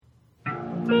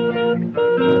The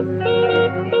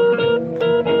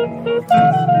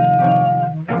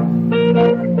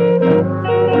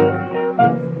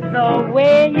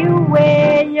way you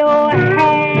wear your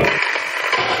hat,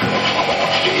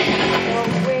 the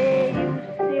way you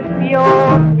sip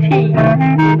your tea,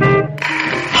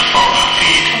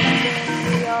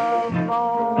 of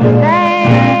all that.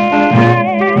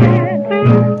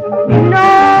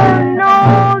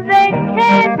 No, they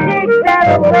can't take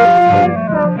that away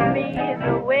from me.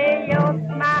 The way your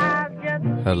smile just...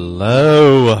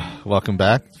 Hello. Welcome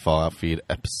back to Fallout Feed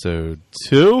Episode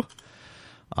 2.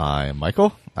 I am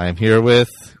Michael. I am here with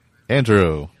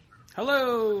Andrew.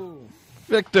 Hello.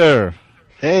 Victor.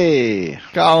 Hey.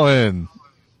 Colin.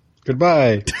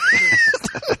 Goodbye.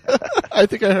 I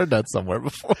think I heard that somewhere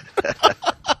before.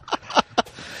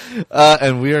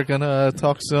 And we are going to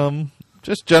talk some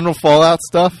just general Fallout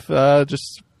stuff.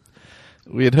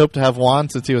 We had hoped to have Juan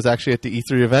since he was actually at the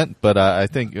E3 event, but I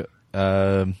think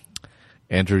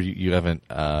Andrew, you weren't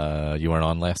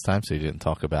on last time, so you didn't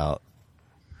talk about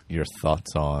your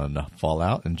thoughts on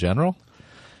Fallout in general.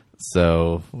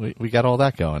 So we got all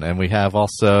that going. And we have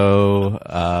also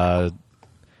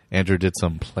Andrew did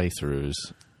some playthroughs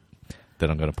that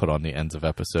I'm going to put on the ends of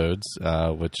episodes,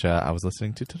 which I was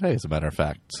listening to today, as a matter of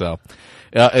fact. So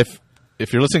if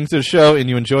you're listening to the show and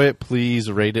you enjoy it, please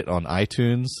rate it on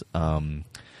iTunes.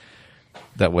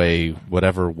 That way,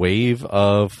 whatever wave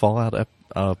of Fallout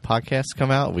podcasts come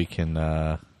out, we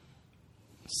can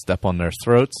step on their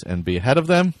throats and be ahead of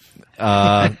them,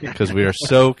 because we are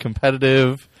so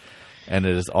competitive, and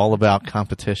it is all about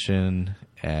competition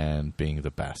and being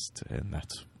the best, and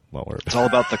that's what we're about. It's all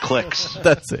about the clicks.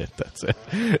 That's it.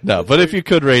 No, but if you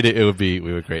could rate it, we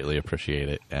would greatly appreciate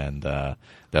it, and that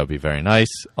would be very nice.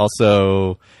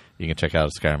 Also, you can check out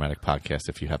a Skyrimatic podcast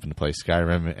if you happen to play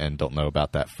Skyrim and don't know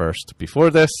about that first before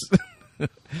this.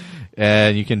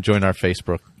 And you can join our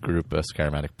Facebook group,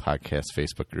 Skyrimatic Podcast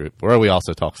Facebook group, where we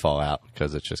also talk Fallout,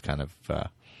 because it's just kind of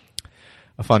a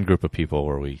fun group of people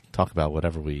where we talk about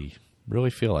whatever we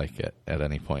really feel like at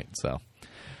any point. So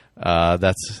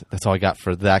that's all I got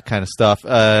for that kind of stuff.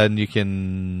 And you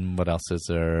can, what else is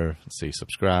there? Let's see,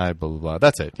 subscribe, blah, blah, blah.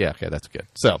 That's it. Yeah, okay, that's good.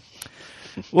 So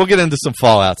we'll get into some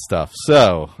Fallout stuff.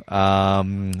 So,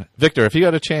 Victor, if you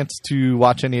had a chance to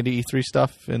watch any of the E3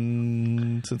 stuff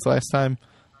since last time,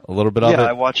 a little bit of it. Yeah,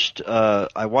 I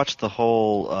watched the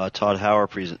whole Todd Howard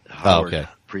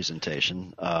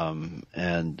presentation,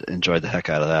 and enjoyed the heck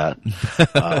out of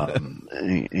that,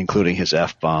 including his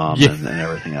F-bomb and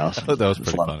everything else. That was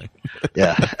pretty funny.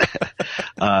 Yeah,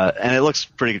 and it looks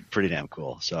pretty damn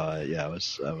cool. So I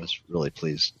was really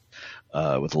pleased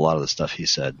with a lot of the stuff he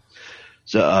said.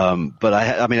 So, but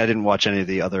I didn't watch any of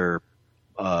the other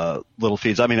little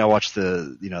feeds. I mean, I watched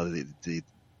the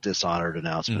Dishonored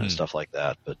announcement and stuff like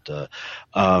that, but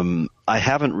I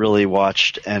haven't really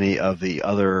watched any of the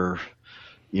other,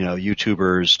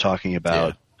 YouTubers talking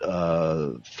about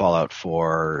Fallout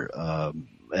 4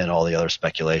 and all the other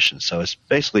speculation. So it's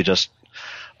basically just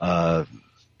what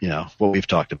we've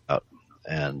talked about,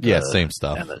 and same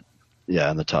stuff.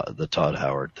 And the Todd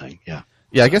Howard thing. Yeah,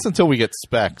 I guess until we get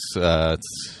specs,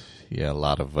 it's a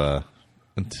lot of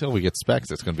until we get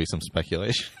specs, it's going to be some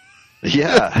speculation.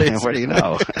 Yeah, what do you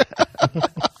know?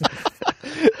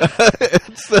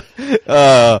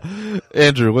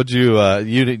 Andrew,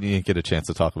 you didn't get a chance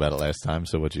to talk about it last time,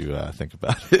 so what'd you think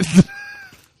about it?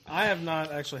 I have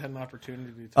not actually had an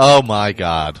opportunity to Oh my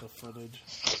God. the footage.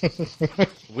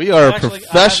 We are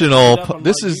professional. I have it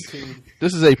This up on is my YouTube.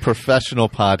 this is a professional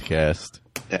podcast.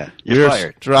 Yeah, you're We're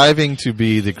fired. striving to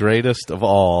be the greatest of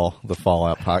all the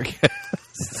Fallout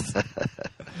podcasts.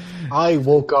 I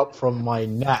woke up from my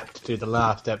nap to the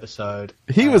last episode.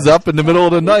 He was up in the middle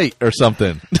of the night or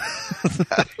something.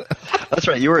 That's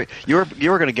right. You were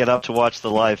going to get up to watch the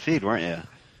live feed, weren't you?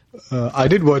 I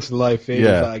did watch the live feed.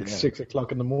 Yeah. It was like 6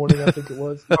 o'clock in the morning, I think it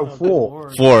was. Oh,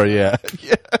 4. 4, yeah.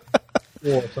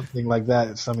 4, something like that.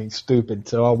 It's something stupid.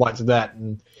 So I watched that,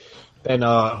 and then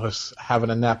I was having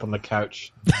a nap on the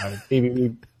couch. Beep, beep,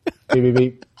 beep. Beep, beep,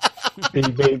 beep.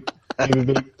 Beep, beep. Beep,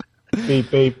 beep.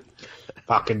 Beep, beep.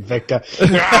 Fucking Victor.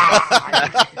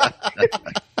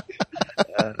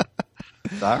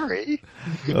 Sorry.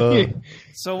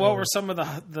 So what were some of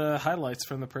the highlights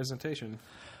from the presentation?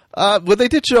 Well, they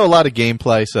did show a lot of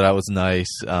gameplay, so that was nice.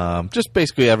 Just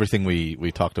basically everything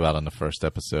we talked about on the first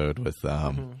episode with,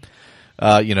 building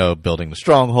the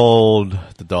stronghold,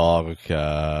 the dog,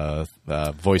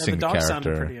 voicing the dog the sounded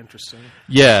character. pretty interesting.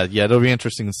 Yeah, it'll be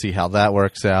interesting to see how that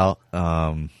works out.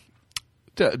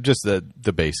 Just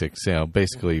the basics,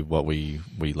 basically what we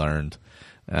learned.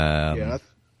 I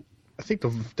I think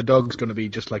the dog's going to be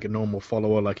just like a normal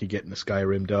follower, like you get in the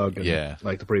Skyrim dog. And Yeah.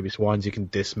 like the previous ones, you can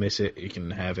dismiss it, you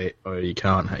can have it, or you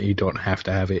can't. You don't have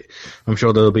to have it. I'm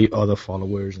sure there'll be other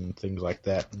followers and things like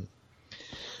that.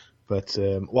 But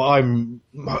it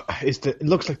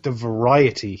looks like the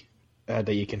variety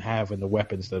that you can have in the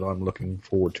weapons that I'm looking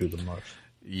forward to the most.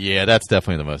 Yeah, that's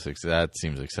definitely the most. That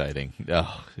seems exciting.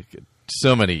 Oh,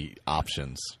 so many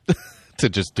options to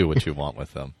just do what you want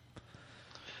with them.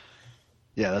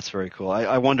 Yeah, that's very cool.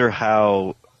 I wonder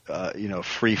how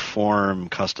free form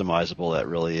customizable that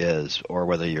really is, or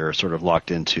whether you're sort of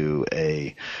locked into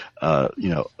a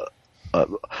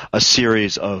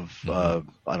series of I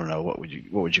don't know, what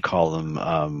would you call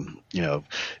them,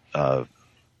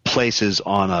 places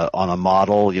on a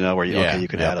model, where you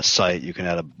can add a site, you can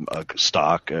add a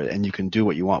stock, and you can do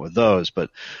what you want with those, but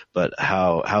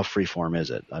how freeform is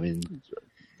it? I mean,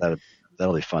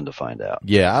 that'll be fun to find out.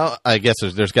 Yeah, I guess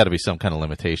there's got to be some kind of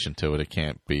limitation to it. It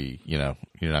can't be, you're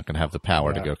not going to have the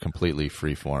power to go completely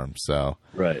freeform. So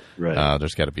right.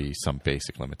 There's got to be some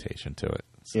basic limitation to it.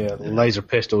 So, yeah, the laser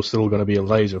pistol's still going to be a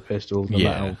laser pistol, no Yeah.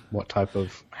 matter what type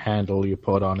of handle you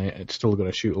put on it. It's still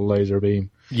going to shoot a laser beam.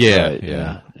 Yeah, Right,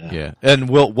 yeah. And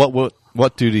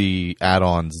what do the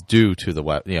add-ons do to the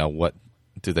weapon? What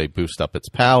do they boost up its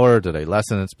power? Do they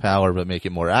lessen its power but make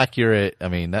it more accurate? I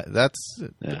mean, that's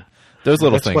those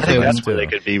little That's things. what are nice That's where too. they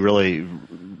could be really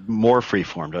more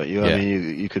freeform, don't you? Yeah. I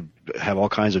mean, you could have all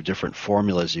kinds of different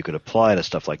formulas you could apply to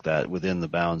stuff like that within the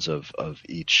bounds of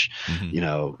each,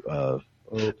 of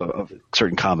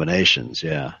certain combinations.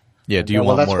 Yeah. Yeah. Do you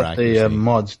want that's more what accuracy? the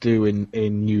mods do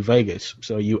in New Vegas.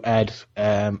 So you add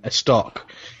a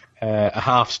stock, a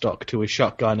half stock to a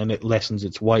shotgun, and it lessens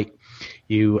its weight.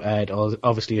 You add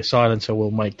obviously a silencer will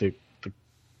make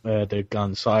the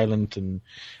gun silent, and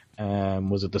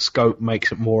the scope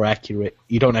makes it more accurate.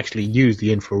 You don't actually use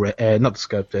the infrared, not the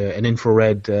scope, an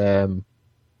infrared,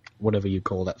 whatever you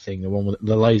call that thing, the one with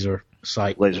the laser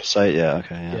sight. Laser sight, yeah,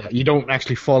 okay, yeah. Yeah, you don't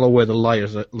actually follow where the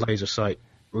laser sight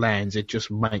lands. It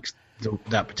just makes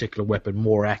that particular weapon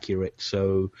more accurate.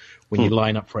 So when you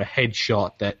line up for a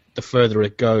headshot, that the further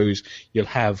it goes, you'll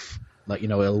have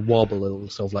it'll wobble. It'll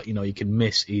sort of you can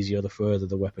miss easier the further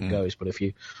the weapon goes. But if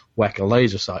you whack a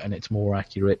laser sight and it's more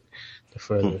accurate, the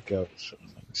further it goes. Sort of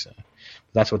thing. So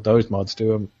that's what those mods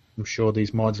do. I'm sure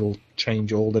these mods will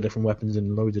change all the different weapons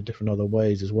in loads of different other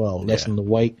ways as well. Lessen the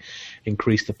weight,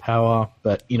 increase the power.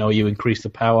 But you increase the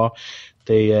power,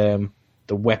 the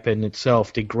weapon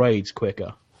itself degrades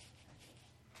quicker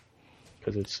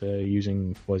because it's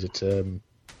using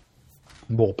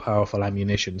more powerful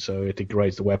ammunition, so it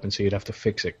degrades the weapon. So you'd have to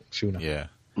fix it sooner. Yeah.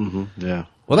 Mm-hmm, yeah.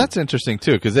 Well, that's interesting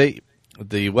too, because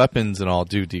the weapons and all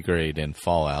do degrade in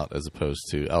Fallout as opposed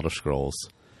to Elder Scrolls,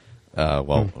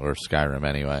 or Skyrim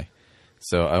anyway.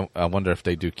 So I wonder if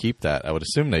they do keep that. I would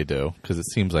assume they do, because it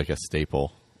seems like a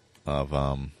staple of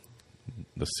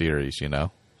the series. Yeah.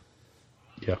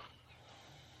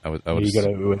 I would.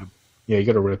 You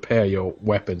got to repair your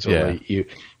weapons, Yeah. you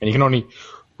can only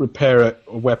repair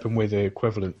a weapon with the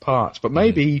equivalent parts. But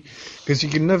maybe because you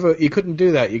couldn't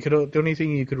do that. The only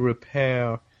thing you could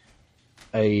repair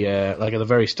like at the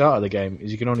very start of the game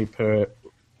is you can only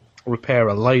repair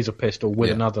a laser pistol with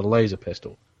another laser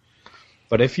pistol.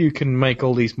 But if you can make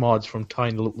all these mods from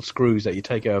tiny little screws that you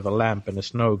take out of a lamp and a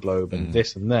snow globe and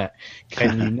this and that,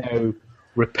 can you now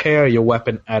repair your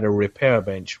weapon at a repair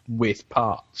bench with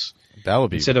parts? That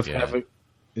would be Instead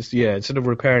of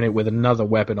repairing it with another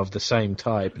weapon of the same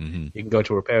type, you can go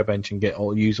to a repair bench and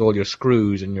use all your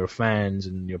screws and your fans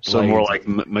and your blades. So more like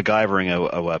MacGyvering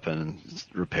a weapon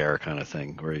repair kind of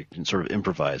thing, where you can sort of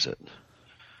improvise it.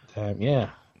 Yeah.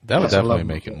 That would Yes, I definitely love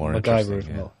make it more MacGyver interesting.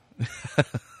 as well.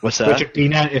 What's that? Richard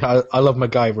Dean. I love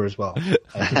MacGyver as well.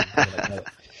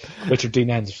 Richard Dean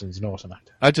Anderson's an awesome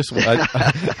actor. I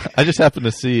just happened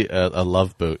to see a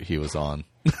Love Boat he was on.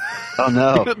 Oh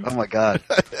no! Oh my God!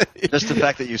 Just the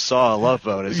fact that you saw a Love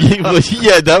Boat is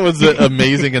Yeah, that was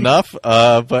amazing enough.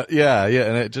 But yeah,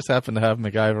 and it just happened to have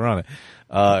MacGyver on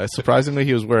it. Surprisingly,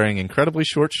 he was wearing incredibly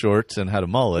short shorts and had a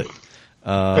mullet.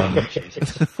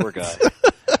 poor guy.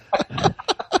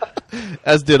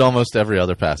 As did almost every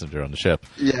other passenger on the ship.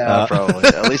 Yeah, probably.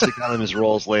 At least it got him his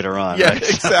roles later on. Yeah, right?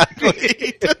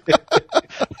 exactly.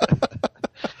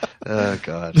 Oh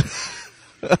God.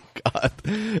 God.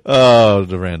 Oh,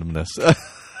 the randomness.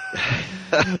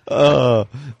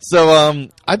 So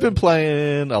I've been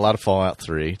playing a lot of Fallout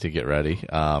 3 to get ready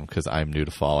because I'm new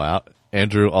to Fallout.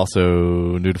 Andrew,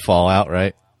 also new to Fallout,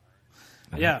 right?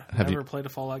 Yeah, Have never you- played a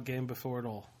Fallout game before at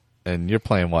all. And you're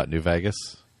playing what, New Vegas?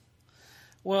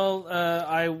 Well,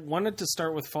 I wanted to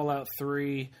start with Fallout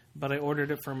 3, but I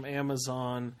ordered it from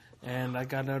Amazon, and I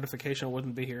got a notification it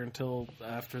wouldn't be here until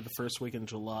after the first week in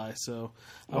July. So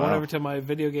I went over to my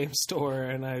video game store,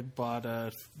 and I bought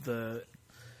the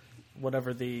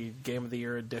Game of the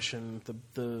Year edition,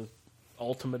 the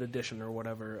Ultimate Edition or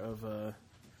whatever of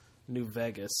New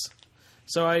Vegas.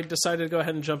 So I decided to go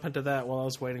ahead and jump into that while I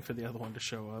was waiting for the other one to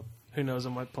show up. Who knows, I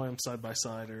might play them side by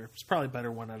side, or it's probably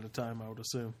better one at a time, I would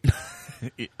assume.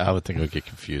 I would think it would get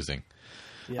confusing.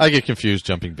 Yeah. I get confused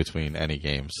jumping between any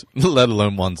games, let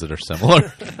alone ones that are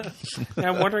similar. And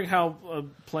I'm wondering how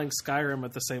playing Skyrim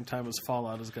at the same time as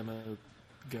Fallout is going to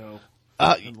go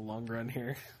in the long run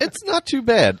here. It's not too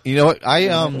bad. You know what?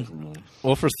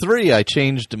 Well, for 3, I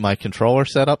changed my controller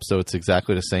setup, so it's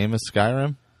exactly the same as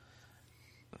Skyrim.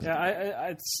 Yeah,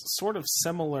 it's sort of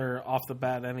similar off the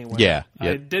bat anyway. Yeah.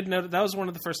 I did notice that was one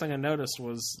of the first things I noticed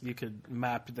was you could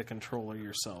map the controller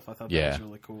yourself. I thought that was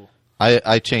really cool.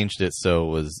 I changed it so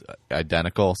it was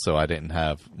identical, so I didn't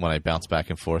have, when I bounce back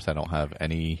and forth, I don't have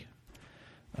any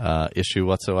issue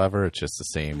whatsoever. It's just the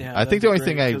same. Yeah, I think the only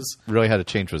thing I 'cause really had to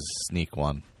change was sneak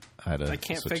one. I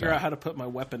can't figure out how to put my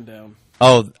weapon down.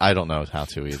 Oh, I don't know how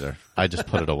to either. I just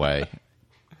put it away.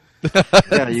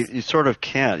 Yeah, you sort of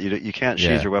can't. You can't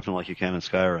sheath your weapon like you can in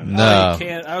Skyrim. No. You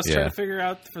can't. I was trying to figure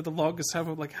out for the longest time.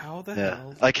 I'm like, how the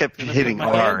hell? I kept Can I hitting put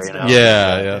my R. hands You know?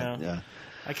 down? Yeah.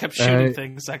 I kept shooting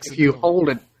things If accidentally.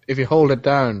 you hold it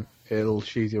down, it'll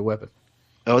sheath your weapon.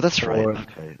 Oh, that's right. Or-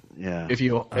 Okay, yeah. If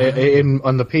you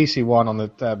on the PC one on the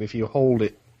tab, if you hold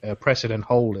it, press it and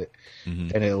hold it,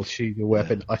 then it'll sheath your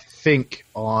weapon. I think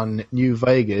on New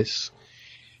Vegas,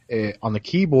 on the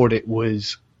keyboard it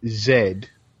was Z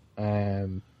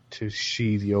to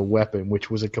sheath your weapon, which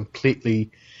was a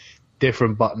completely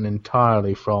different button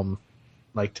entirely from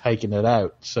like taking it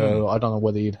out. So I don't know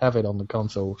whether you'd have it on the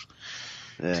consoles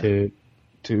to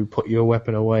put your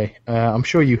weapon away. I'm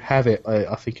sure you have it.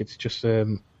 I think it's just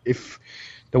if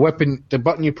the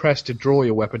button you press to draw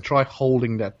your weapon, try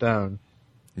holding that down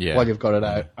while you've got it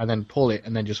out, and then pull it,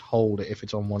 and then just hold it if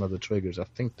it's on one of the triggers. I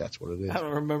think that's what it is. I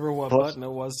don't remember what button it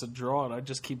was to draw it. I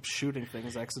just keep shooting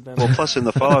things accidentally. Well, plus in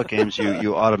the Fallout games,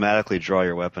 you automatically draw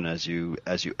your weapon as you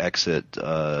exit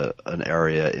an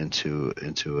area into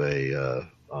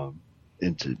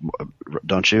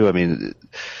don't you? I mean,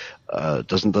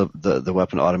 doesn't the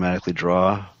weapon automatically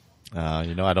draw? I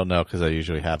don't know because I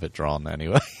usually have it drawn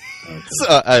anyway. Okay.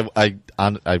 So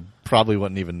I probably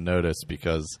wouldn't even notice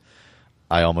because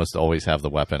I almost always have the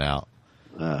weapon out.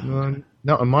 No,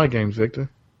 not in my games, Victor.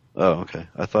 Oh, okay.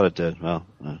 I thought it did. Well,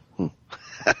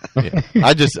 Yeah.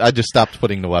 I just stopped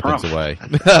putting the weapons away.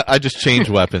 I just change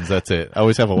weapons. That's it. I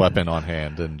always have a weapon on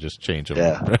hand and just change them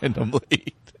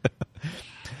randomly.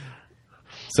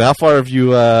 So, how far have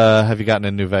you gotten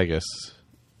in New Vegas?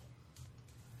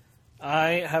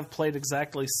 I have played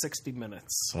exactly 60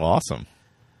 minutes. Well, awesome.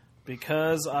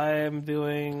 Because I am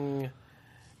doing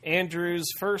Andrew's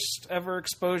first ever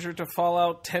exposure to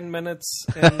Fallout, 10 minutes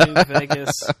in New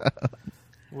Vegas.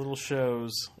 Little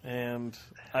shows, and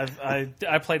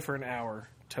I played for an hour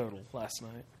total last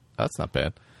night. That's not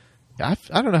bad. I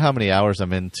don't know how many hours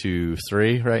I'm into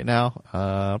 3 right now.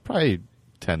 Probably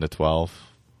 10 to 12.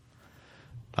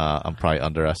 I'm probably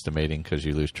underestimating because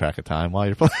you lose track of time while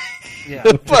you're playing.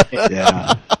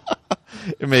 Yeah.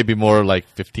 It may be more like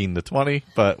 15 to 20,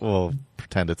 but we'll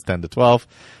pretend it's 10 to 12.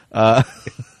 I'm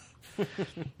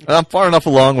far enough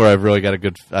along where I've really got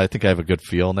I think I have a good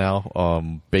feel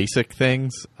now. Basic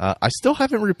things. I still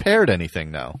haven't repaired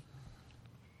anything now.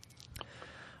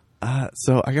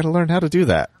 So I got to learn how to do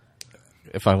that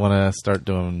if I want to start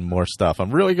doing more stuff.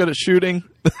 I'm really good at shooting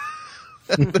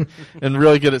and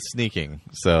really good at sneaking.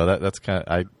 So that's kind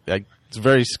of it's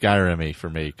very Skyrim-y for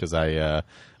me because I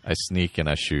sneak and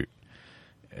I shoot.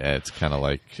 It's kind of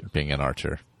like being an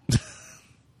archer.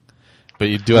 But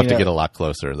you do have to get a lot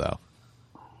closer, though.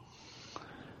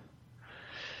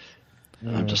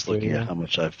 I'm just looking at how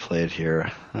much I've played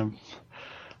here. I'm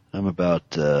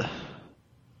about.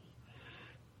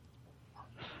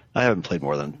 I haven't played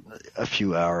more than a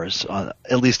few hours on,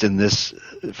 at least in this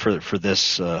for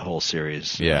this whole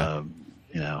series. Yeah.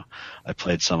 I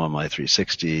played some on my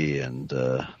 360 and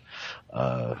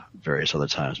various other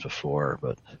times before,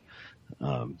 but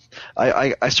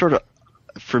I sort of,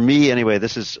 for me anyway,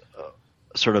 this is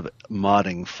sort of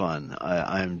modding fun.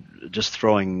 I'm just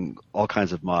throwing all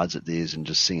kinds of mods at these and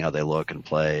just seeing how they look and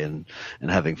play and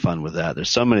having fun with that.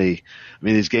 There's so many. I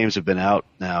mean, these games have been out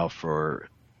now for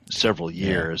several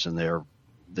years, and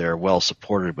they're well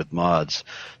supported with mods.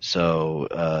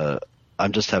 So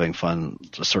I'm just having fun,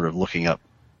 just sort of looking up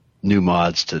new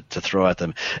mods to throw at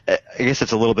them. I guess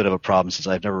it's a little bit of a problem since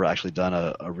I've never actually done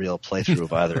a real playthrough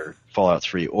of either Fallout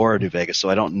 3 or New Vegas, so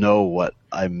I don't know what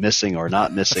I'm missing or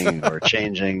not missing or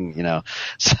changing,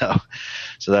 So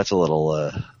that's a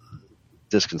little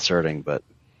disconcerting, but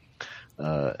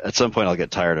at some point I'll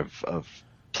get tired of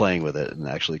playing with it and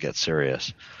actually get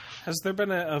serious. Has there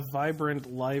been a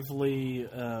vibrant, lively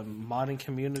modding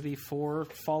community for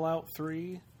Fallout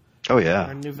 3 Oh yeah,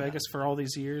 or New Vegas for all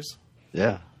these years?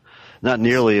 yeah. Not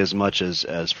nearly as much as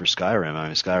for Skyrim. I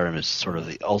mean, Skyrim is sort of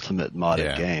the ultimate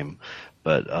modded game,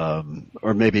 but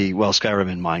or maybe Skyrim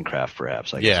and Minecraft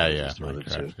perhaps. I guess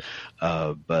Minecraft.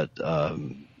 I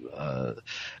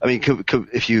mean,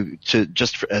 if you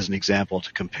as an example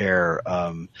to compare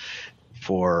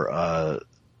for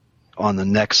on the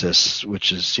Nexus,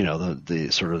 which is the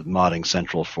sort of modding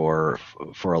central for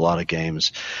a lot of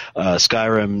games,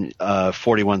 Skyrim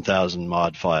 41,000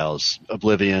 mod files,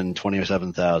 Oblivion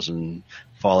 27,000,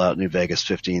 Fallout New Vegas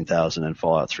 15,000, and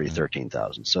Fallout 3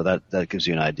 13,000. So that gives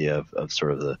you an idea of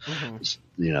sort of the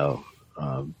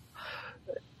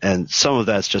and some of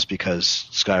that's just because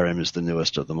Skyrim is the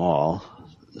newest of them all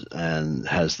and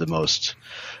has the most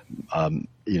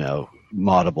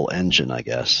moddable engine, I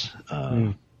guess.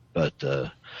 But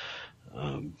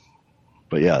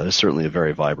yeah, there's certainly a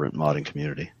very vibrant modding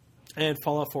community. And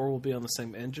Fallout 4 will be on the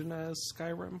same engine as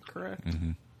Skyrim, correct?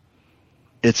 Mm-hmm.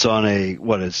 It's on an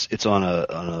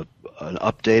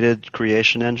updated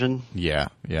creation engine. Yeah.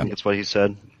 I think that's what he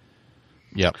said.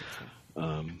 Yep.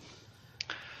 I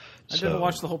didn't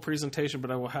watch the whole presentation,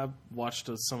 but I have watched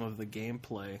some of the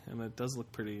gameplay, and it does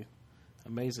look pretty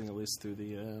amazing, at least through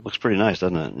the... looks pretty nice,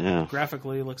 doesn't it? Yeah.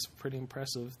 Graphically, it looks pretty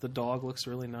impressive. The dog looks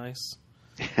really nice.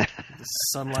 The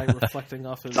sunlight reflecting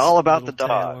off his... It's all about the tail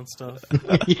dog. and stuff.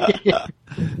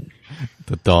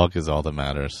 The dog is all that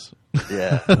matters.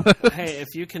 Yeah. Hey,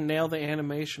 if you can nail the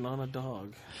animation on a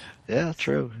dog... Yeah,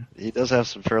 true. He does have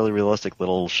some fairly realistic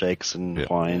little shakes and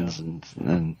whines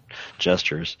and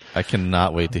gestures. I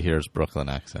cannot wait to hear his Brooklyn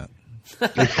accent.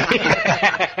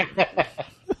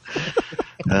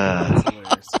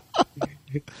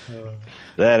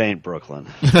 That ain't Brooklyn.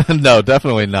 No,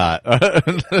 definitely not.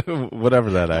 Whatever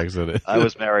that accent is. I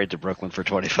was married to Brooklyn for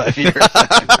 25 years.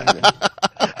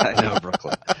 I know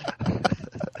Brooklyn.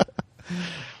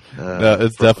 No,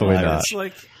 it's definitely not.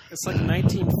 It's like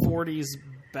 1940s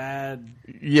bad.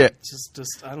 Yeah,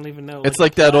 just I don't even know. It's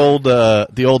like that old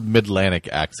the old Mid-Atlantic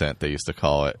accent they used to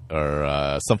call it,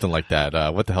 or something like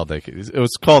that. What the hell it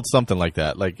was called something like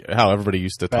that, like how everybody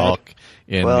used to talk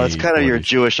in. Well, it's kind of 40s. your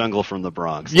Jewish uncle from the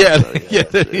Bronx. Yeah, So, yeah,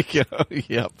 there you go.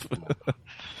 Yep.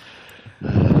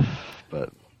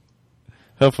 But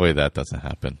hopefully that doesn't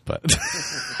happen. But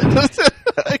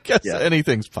I guess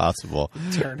anything's possible.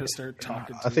 Turn to start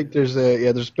talking. I think there's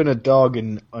been a dog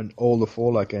in on all the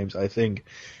Fallout games. I think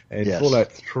in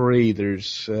Fallout 3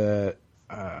 there's I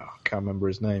can't remember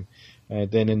his name.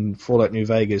 Then in Fallout New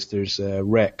Vegas there's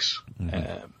Rex,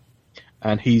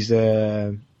 and he's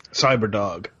a cyber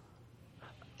dog.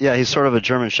 yeah, he's sort of a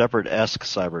German Shepherd-esque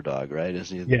cyber dog, right?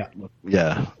 Isn't he? Yeah.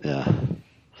 Yeah.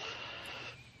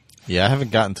 Yeah, I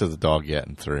haven't gotten to the dog yet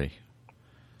in 3.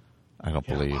 I don't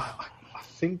believe. I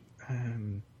think.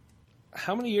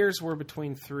 How many years were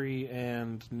between 3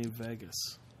 and New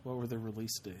Vegas? What were the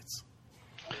release dates?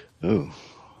 Ooh.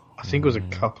 I think it was a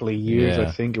couple of years. Yeah.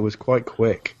 I think it was quite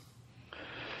quick. I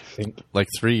think. Like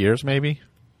 3 years, maybe?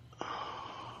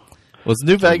 Was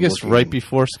New Vegas right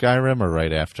before Skyrim or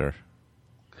right after?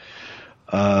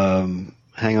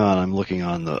 Hang on, I'm looking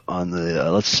on the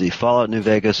let's see. Fallout New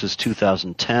Vegas is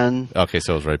 2010. Okay,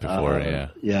 so it was right before, yeah.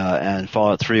 Yeah, and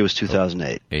Fallout 3 was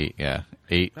 2008. 8, yeah.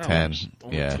 8, Oh, 10,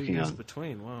 only yeah. 2 years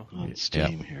between. Wow. On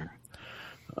Steam here.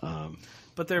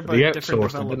 But they're by They different outsourced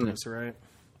it, didn't developers, right?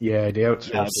 Yeah, the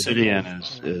outsourced. Obsidian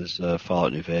is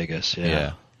Fallout New Vegas.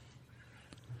 Yeah.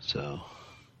 So.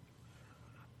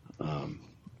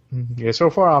 Yeah, so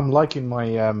far I'm liking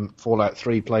my Fallout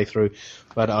 3 playthrough,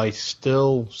 but I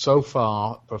still, so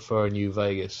far, prefer New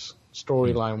Vegas,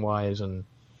 storyline-wise and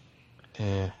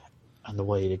the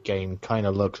way the game kind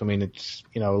of looks. I mean, it's,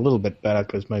 a little bit better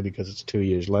because it's 2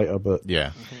 years later, but,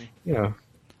 Yeah.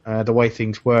 The way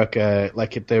things work,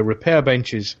 like the repair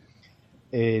benches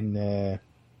in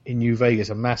New Vegas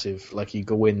are massive. Like, you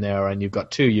go in there and you've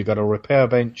got two. You've got a repair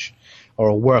bench, or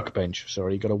a workbench,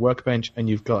 sorry. You've got a workbench and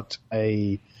you've got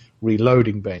a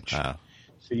reloading bench. Wow.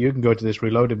 So you can go to this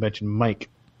reloading bench and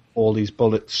make all these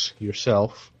bullets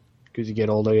yourself, because you get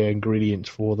all the ingredients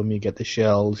for them. You get the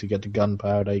shells, you get the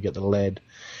gunpowder, you get the lead,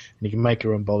 and you can make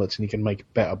your own bullets, and you can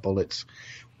make better bullets,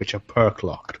 which are perk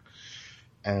locked.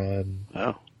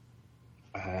 Oh.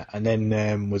 And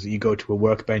then was you go to a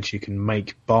workbench, you can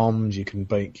make bombs, you can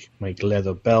make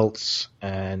leather belts,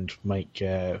 and make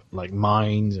like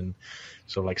mines and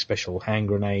so like special hand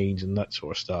grenades and that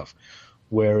sort of stuff.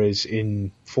 Whereas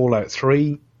in Fallout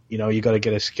 3, you got to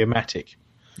get a schematic,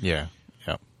 Yeah.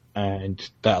 and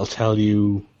that'll tell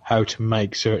you how to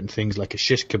make certain things like a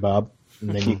shish kebab, and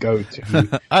then you go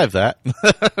to I have that.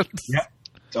 yeah,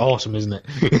 it's awesome, isn't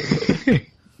it?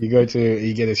 You get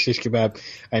a shish kebab,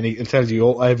 and it tells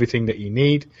you everything that you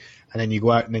need, and then you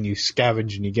go out and then you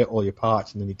scavenge and you get all your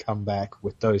parts, and then you come back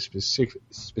with those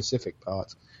specific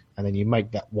parts, and then you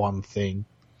make that one thing,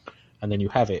 and then you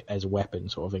have it as a weapon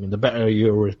sort of thing. And the better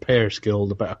your repair skill,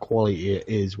 the better quality it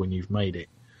is when you've made it.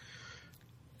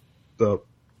 But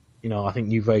I think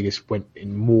New Vegas went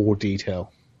in more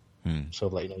detail, so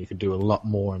like you could do a lot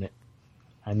more in it.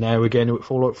 And now again with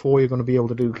Fallout 4, you're going to be able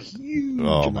to do huge.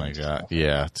 Oh my god!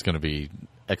 Yeah, it's going to be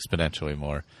exponentially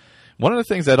more. One of the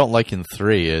things I don't like in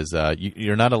 3 is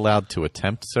you're not allowed to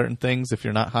attempt certain things if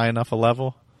you're not high enough a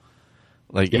level.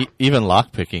 Like even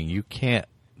lockpicking, you can't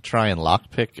try and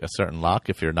lockpick a certain lock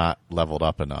if you're not leveled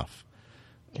up enough.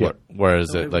 Yeah. Whereas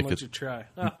Don't it even like let you try.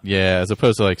 yeah, as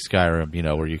opposed to like Skyrim,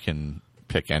 where you can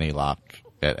pick any lock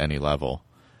at any level.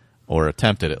 Or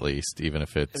attempt it at least, even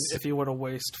if it's... If you want to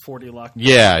waste 40 lock.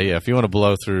 Yeah. If you want to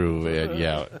blow through,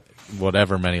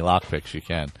 whatever many lockpicks you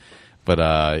can. But,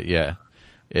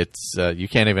 it's you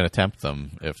can't even attempt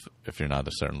them if you're not at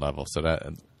a certain level. So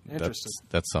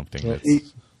that's something. Yeah,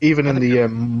 That's, even in the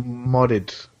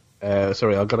modded...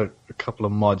 sorry, I've got a couple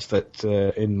of mods that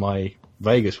in my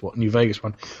New Vegas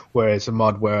one, where it's a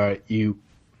mod where you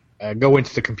go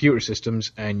into the computer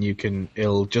systems and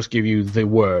it'll just give you the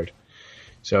word.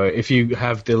 So if you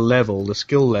have the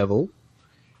skill level,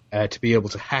 to be able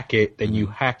to hack it, then you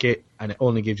hack it, and it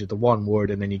only gives you the one word,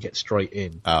 and then you get straight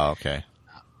in. oh, okay.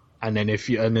 And then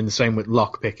the same with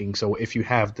lock picking. So if you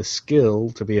have the skill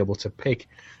to be able to pick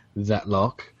that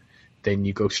lock, then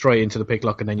you go straight into the pick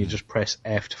lock, and then you just press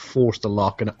F to force the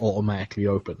lock, and it automatically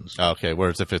opens. Okay,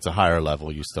 whereas if it's a higher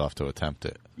level, you still have to attempt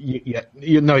it. You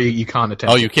can't attempt.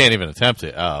 Oh, you can't even attempt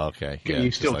it. Oh, okay. Yeah, you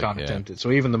just still like- can't yeah. attempt it.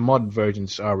 So even the mod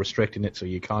versions are restricting it, so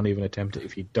you can't even attempt it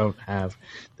if you don't have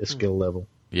the skill level.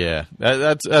 Yeah,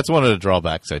 that's one of the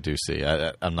drawbacks I do see.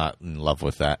 I'm not in love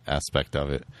with that aspect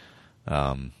of it.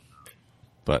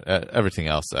 But everything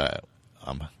else,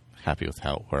 I'm happy with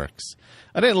how it works.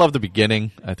 I didn't love the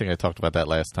beginning. I think I talked about that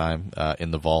last time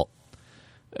in the vault.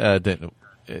 I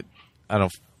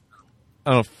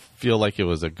don't feel like it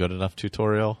was a good enough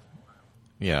tutorial.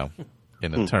 In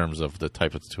the terms of the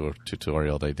type of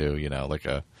tutorial they do. Like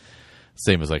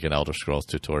same as like an Elder Scrolls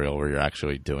tutorial where you're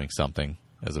actually doing something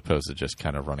as opposed to just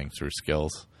kind of running through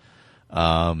skills.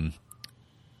 I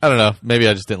don't know. Maybe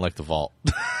I just didn't like the vault.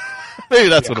 Maybe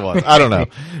that's what it was. I don't know.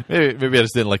 Maybe I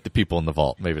just didn't like the people in the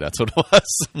vault. Maybe that's what it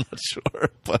was. I'm not sure,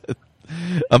 but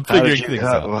I'm figuring things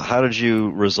out. How did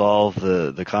you resolve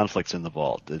the conflicts in the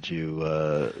vault? What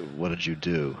did you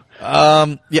do?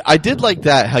 I did like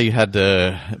that, how you had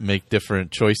to make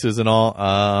different choices and all.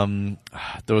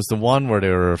 There was the one where they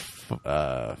were,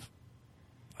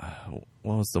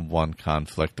 what was the one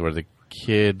conflict where the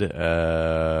kid, You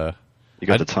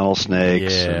got the tunnel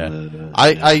snakes. yeah. And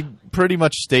I pretty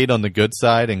much stayed on the good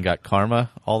side and got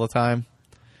karma all the time.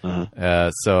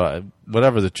 Uh-huh. So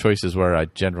whatever the choices were, I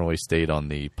generally stayed on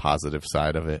the positive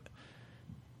side of it.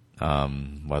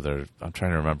 Whether I'm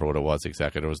trying to remember what it was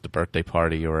exactly. There was the birthday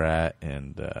party you were at,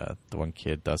 and the one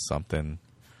kid does something,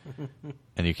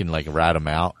 and you can like rat him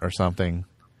out or something.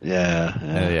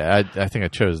 Yeah. I think I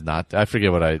chose not. I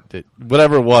forget what I did.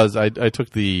 Whatever it was, I took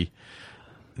the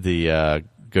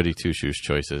goody two shoes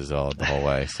choices the whole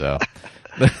way. So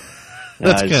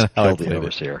that's kind of how I played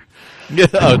it. Here.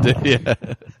 Yeah.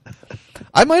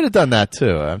 I might have done that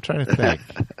too. I'm trying to think.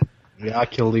 Yeah, I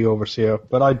killed the overseer,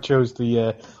 but I chose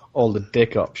all the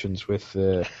dick options with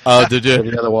Oh, did you?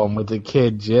 the other one with the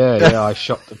kids. Yeah, I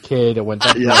shot the kid. I went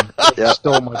down and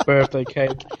stole my birthday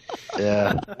cake.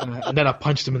 Yeah. And then I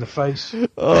punched him in the face.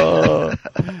 Oh,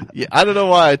 yeah. I don't know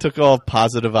why I took all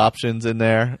positive options in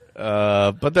there,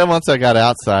 but then once I got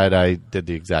outside, I did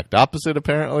the exact opposite.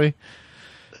 Apparently,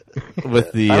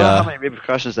 with the I don't know how many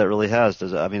repercussions that really has.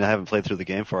 I haven't played through the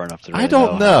game far enough to really I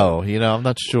don't know. I'm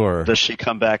not sure. Does she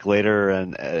come back later,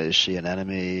 and is she an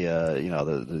enemy?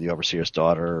 The overseer's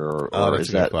daughter, or That's is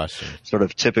a good that question. sort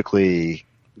of typically,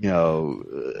 Kind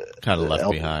of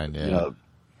left behind. Yeah.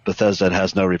 Bethesda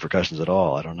has no repercussions at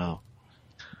all. I don't know.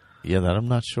 Yeah, that I'm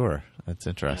not sure. That's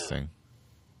interesting.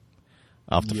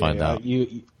 I'll have to find out.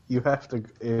 You have to,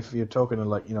 if you're talking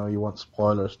to you want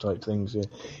spoilers type things,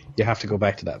 you have to go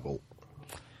back to that vault.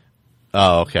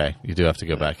 Oh, okay. You do have to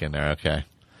go back in there. Okay.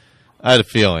 I had a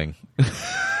feeling.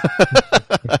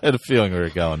 I had a feeling we were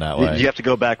going that way. Do you have to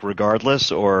go back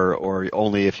regardless, or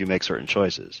only if you make certain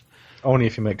choices? Only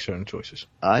if you make certain choices.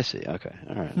 I see. Okay.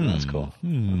 All right. That's cool.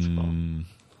 That's cool.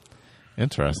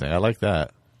 Interesting. I like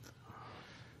that.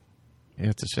 Yeah,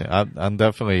 it's a shame. I'm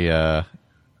definitely. I'm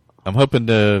hoping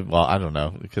to. Well, I don't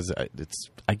know because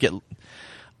I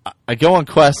go on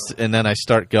quests and then I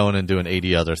start going and doing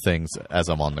 80 other things as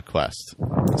I'm on the quest.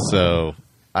 So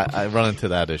I run into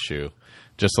that issue,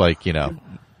 just like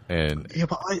and Yeah,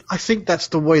 but I think that's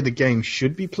the way the game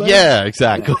should be played. yeah,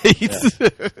 exactly.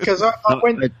 Because I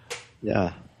went.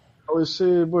 Yeah. I was,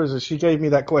 what is it? She gave me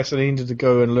that quest and I needed to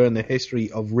go and learn the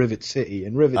history of Rivet City.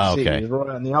 And Rivet City is right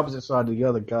on the opposite side of the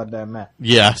other goddamn map.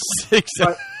 Yes,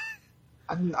 exactly.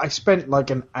 I spent like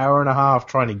an hour and a half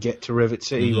trying to get to Rivet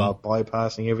City while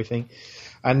bypassing everything.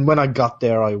 And when I got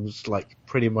there, I was like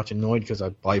pretty much annoyed because I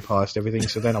bypassed everything.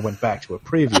 So then I went back to a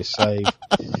previous save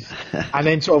and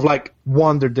then sort of like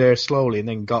wandered there slowly and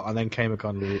then came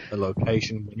upon a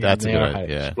location. That's there, good, I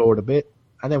yeah. explored a bit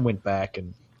and then went back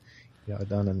and I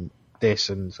done this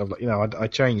and stuff like I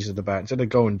changed it about instead of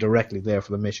going directly there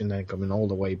for the mission then coming all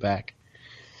the way back.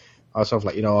 I was sort of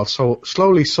like I'll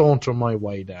slowly saunter my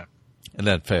way down. And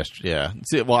then fish, yeah.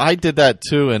 See, well, I did that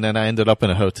too, and then I ended up in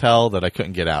a hotel that I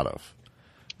couldn't get out of.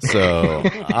 So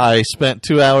I spent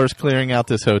 2 hours clearing out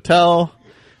this hotel.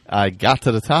 I got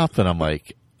to the top, and I'm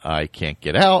like, I can't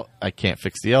get out. I can't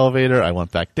fix the elevator. I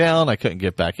went back down. I couldn't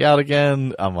get back out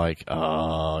again. I'm like,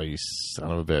 oh, you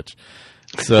son of a bitch.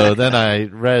 So then I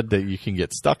read that you can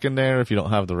get stuck in there if you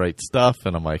don't have the right stuff,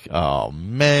 and I'm like, oh,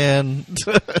 man.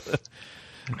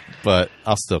 But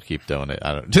I'll still keep doing it.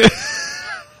 I don't.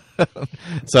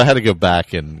 So I had to go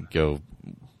back and go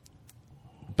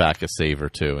back a save or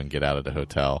two and get out of the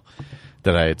hotel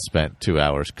that I had spent 2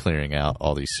 hours clearing out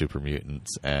all these super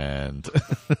mutants and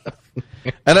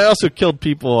and I also killed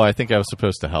people I think I was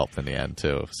supposed to help in the end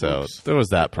too. So there was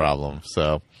that problem.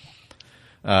 So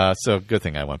good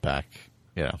thing I went back,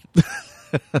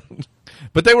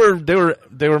 But they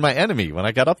were my enemy when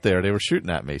I got up there. They were shooting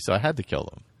at me, so I had to kill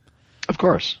them. Of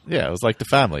course. Yeah, it was like the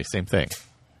family, same thing.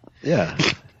 Yeah.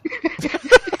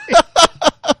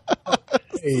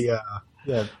 Hey,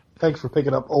 thanks for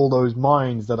picking up all those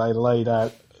mines that I laid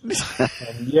out.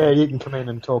 And you can come in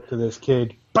and talk to this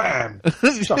kid. Bam!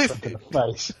 Shot him in the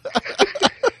face.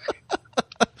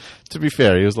 To be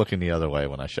fair, he was looking the other way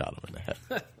when I shot him in the head.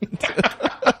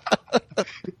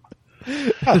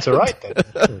 That's all right then.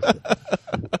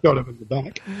 Got him in the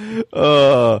back.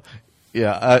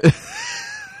 Yeah.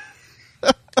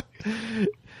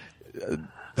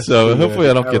 So hopefully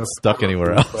I don't get stuck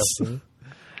anywhere else.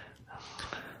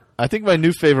 I think my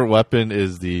new favorite weapon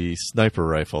is the sniper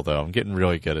rifle, though. I'm getting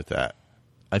really good at that.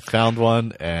 I found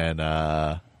one, and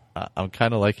I'm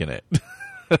kind of liking it.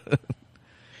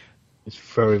 It's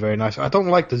very, very nice. I don't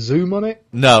like the zoom on it.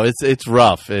 No, it's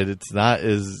rough. It's not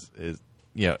as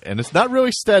and it's not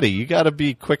really steady. You got to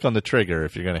be quick on the trigger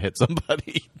if you're going to hit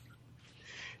somebody.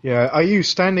 Yeah, are you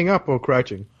standing up or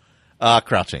crouching?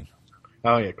 Crouching.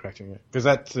 Oh yeah, crouching. Because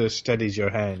that steadies your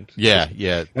hand. Yeah.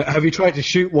 Have you tried to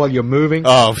shoot while you're moving?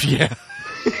 Oh yeah.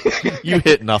 You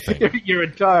hit nothing. Your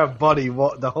entire body,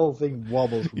 the whole thing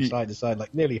wobbles from side to side,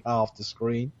 like nearly half the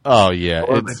screen. Oh yeah.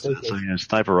 So your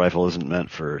sniper rifle isn't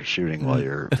meant for shooting while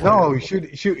you're... No,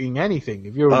 shooting anything.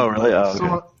 If you're really?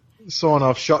 sawing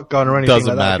off shotgun or anything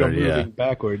Doesn't like that, matter, if you're moving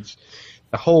backwards,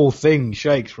 the whole thing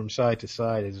shakes from side to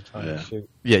side as you're trying to shoot.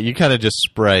 Yeah, you kind of just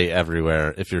spray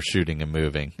everywhere if you're shooting and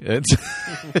moving. It's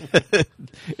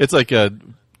like a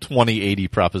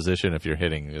 20-80 proposition if you're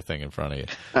hitting the thing in front of you.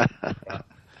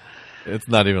 It's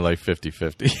not even like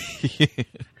 50-50.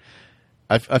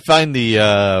 I find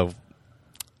the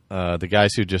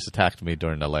guys who just attacked me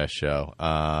during the last show.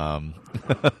 The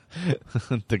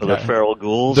feral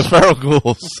ghouls? The feral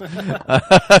ghouls.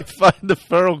 I find the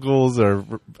feral ghouls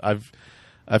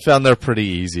I found they're pretty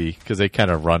easy because they kind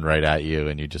of run right at you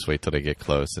and you just wait till they get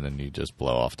close and then you just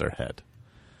blow off their head.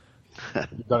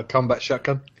 You got a combat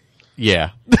shotgun? Yeah.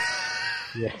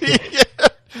 Yeah.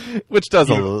 Which does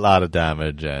a lot of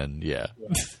damage and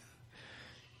because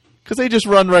they just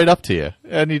run right up to you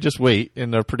and you just wait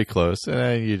and they're pretty close and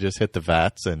then you just hit the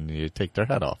vats and you take their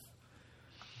head off.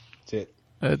 That's it.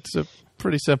 It's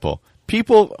pretty simple.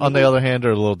 People, on the other hand,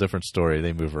 are a little different story.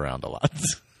 They move around a lot.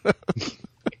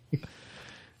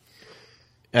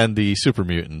 And the super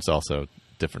mutants also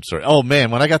different story. Oh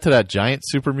man, when I got to that giant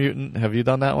super mutant, have you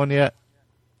done that one yet?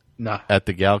 Nah. At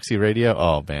the Galaxy Radio?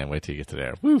 Oh man, wait till you get to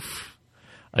there. Woof.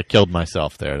 I killed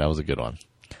myself there. That was a good one.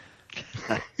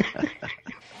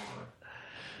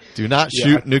 Do not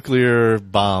shoot nuclear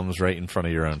bombs right in front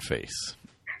of your own face.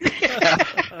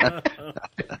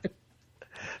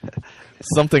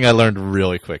 Something I learned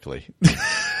really quickly.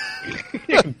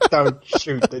 Don't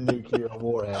shoot the nuclear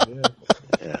warhead.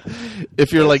 Yeah.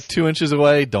 If you're like 2 inches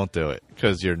away, don't do it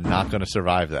because you're not going to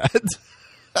survive that.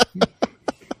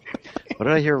 What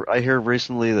did I hear? I heard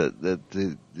recently that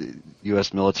the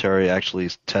U.S. military actually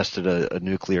tested a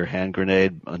nuclear hand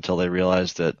grenade until they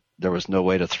realized that there was no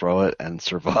way to throw it and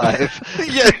survive.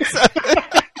 Yes.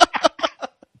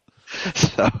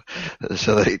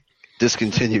 So they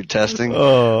discontinued testing.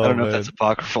 Oh, I don't know man. if that's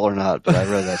apocryphal or not, but I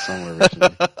read that somewhere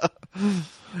recently.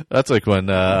 That's like when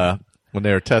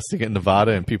they were testing it in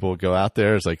Nevada and people would go out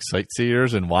there as like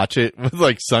sightseers and watch it with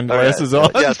like sunglasses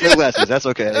on. Yeah, sunglasses. That's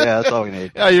okay. Yeah, that's all we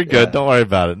need. Yeah, you're good. Don't worry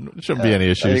about it. Shouldn't be any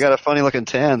You issues. got a funny looking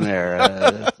tan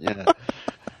there. Yeah.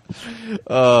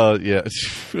 Yeah.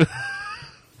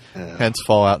 Hence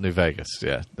Fallout New Vegas.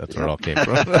 Yeah, that's where it all came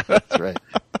from. That's right.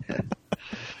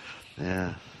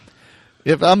 Yeah.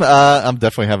 Yep, I'm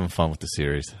definitely having fun with the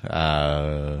series.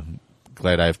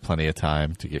 Glad I have plenty of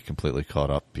time to get completely caught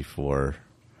up before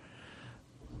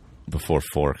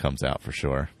 4 comes out for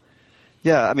sure.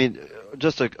 Yeah, I mean,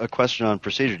 just a question on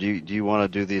procedure. Do you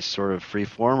want to do these sort of free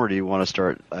form, or do you want to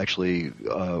start actually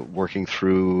working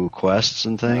through quests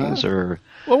and things? Or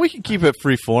Well, we can keep it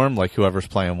free form, like whoever's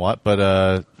playing what. But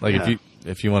Yeah.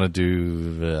 if you want to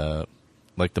do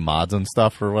like the mods and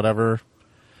stuff or whatever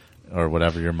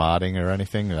you're modding or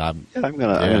anything, I'm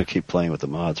gonna keep playing with the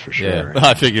mods for sure. Yeah,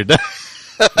 I figured that.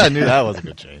 I knew that was a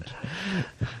good change.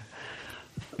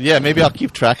 Yeah, maybe I'll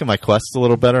keep track of my quests a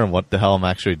little better and what the hell I'm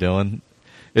actually doing.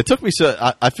 It took me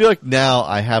I feel like now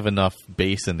I have enough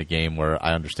base in the game where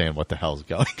I understand what the hell's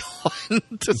going on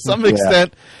to some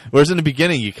extent. Whereas in the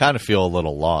beginning, you kind of feel a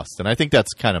little lost. And I think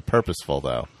that's kind of purposeful,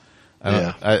 though.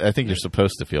 I think you're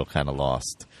supposed to feel kind of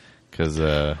lost. Because,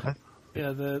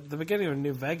 Yeah, the beginning of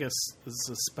New Vegas is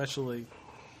especially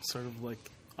sort of like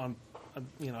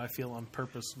I feel on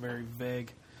purpose very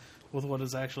vague with what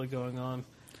is actually going on.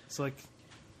 It's like,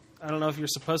 I don't know if you're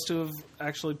supposed to have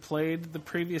actually played the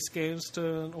previous games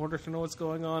in order to know what's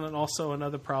going on. And also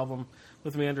another problem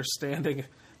with me understanding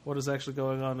what is actually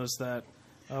going on is that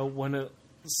when it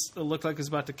looked like it's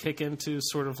about to kick into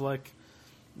sort of like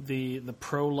the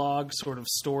prologue sort of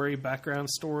story, background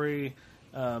story,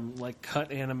 like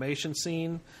cut animation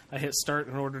scene, I hit start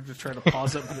in order to try to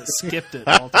pause it, but it skipped it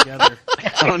altogether.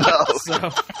 Oh no! So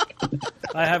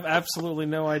I have absolutely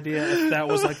no idea if that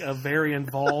was like a very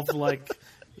involved, like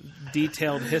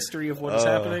detailed history of what is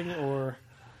happening, or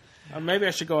maybe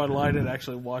I should go online and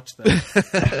actually watch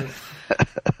that.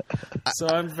 So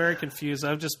I'm very confused.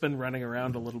 I've just been running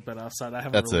around a little bit outside. I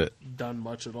haven't really done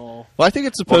much at all. well, I think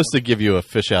it's supposed to give you a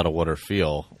fish out of water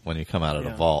feel when you come out of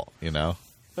the vault, you know?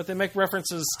 But they make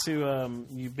references to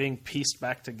you being pieced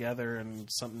back together and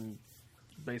something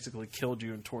basically killed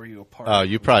you and tore you apart. Oh,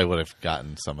 you probably would have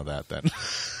gotten some of that then.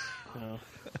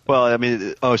 Well, I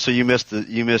mean, so you missed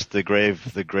the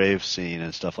grave scene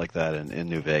and stuff like that in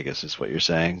New Vegas, is what you're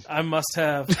saying? I must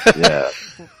have. Yeah.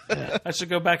 I should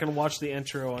go back and watch the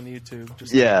intro on YouTube.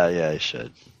 Yeah, you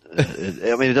should.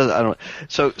 I mean, it doesn't. I don't.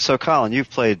 So, Colin, you've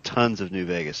played tons of New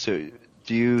Vegas. So,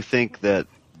 do you think that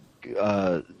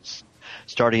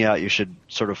starting out you should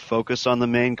sort of focus on the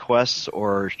main quests,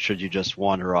 or should you just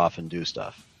wander off and do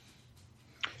stuff?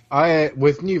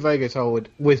 With New Vegas, I would,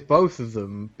 with both of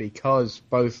them, because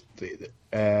both the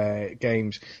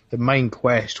games, the main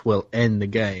quest will end the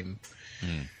game.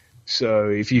 So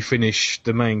if you finish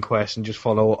the main quest and just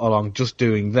follow along, just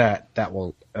doing that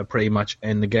will pretty much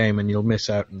end the game, and you'll miss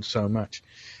out on so much.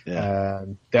 Yeah.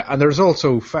 And there's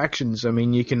also factions. I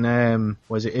mean, you can,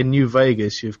 in New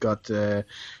Vegas, you've got,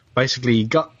 basically,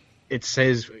 it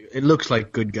says, it looks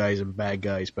like good guys and bad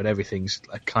guys, but everything's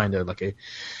kind of like a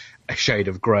shade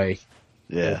of grey.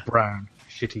 Yeah. Or brown.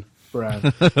 Shitty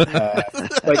brown.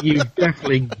 But you've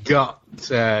definitely got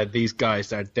these guys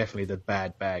that are definitely the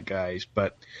bad guys,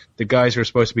 but the guys who are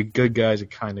supposed to be good guys are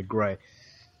kind of grey.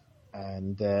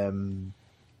 And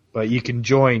but you can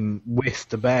join with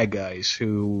the bad guys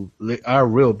who are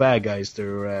real bad guys.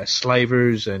 They're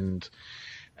slavers and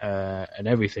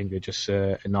everything. They just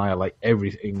annihilate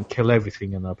everything, kill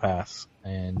everything in their path.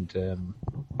 And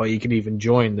but you can even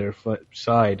join their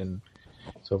side, and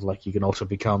sort of like you can also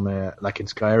become like in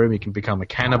Skyrim, you can become a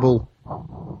cannibal.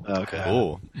 Okay.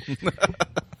 Cool.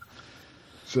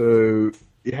 So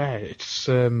yeah,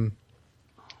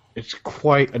 it's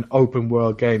quite an open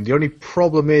world game. The only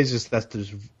problem is that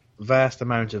there's vast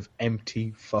amounts of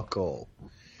empty fuck all.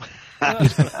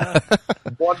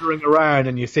 Wandering around,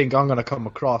 and you think I'm going to come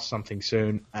across something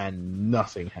soon, and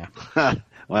nothing happens.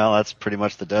 Well, that's pretty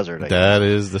much the desert. I guess. That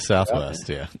is the Southwest,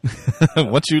 yeah.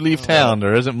 Once you leave town,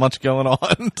 there isn't much going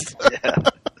on.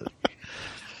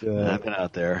 I've been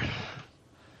out there.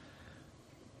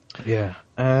 Yeah.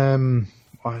 I'm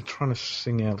trying to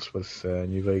sing else with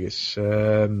New Vegas.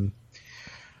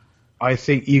 I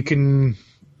think you can.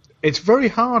 It's very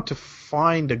hard to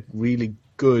find a really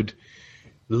good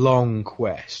long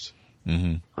quest.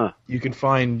 Mm-hmm. Huh. You can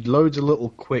find loads of little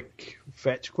quick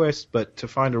fetch quests, but to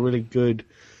find a really good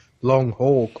long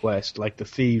haul quest like the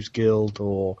Thieves Guild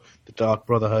or the Dark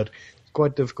Brotherhood, it's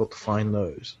quite difficult to find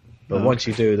those. But once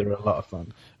you do, they're a lot of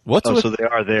fun. What's so they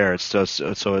are there. It's just,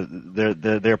 so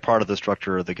they're part of the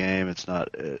structure of the game. It's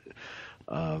not,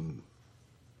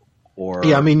 or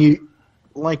Yeah, I mean, you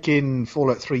like in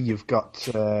Fallout 3, you've got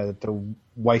the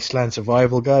Wasteland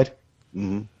Survival Guide.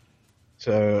 Mhm.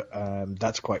 So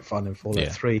that's quite fun in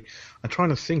Fallout 3. I'm trying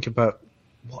to think about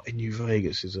what in New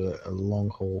Vegas is a long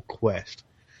haul quest,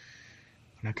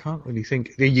 and I can't really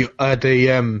think. The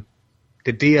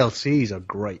DLCs are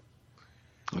great.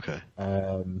 Okay.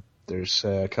 There's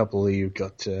a couple you've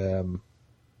got. You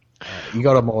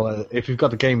got them all. If you've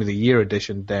got the Game of the Year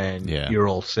edition, then you're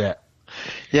all set.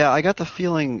 Yeah, I got the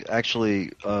feeling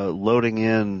actually loading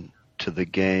in to the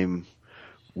game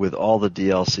with all the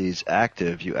DLCs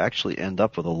active, you actually end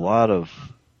up with a lot of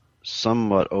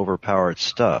somewhat overpowered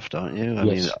stuff, don't you? I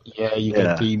mean, you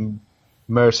get the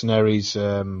mercenaries.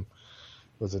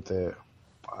 Was it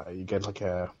you get like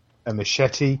a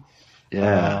machete?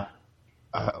 Yeah.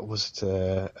 Was it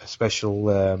a special?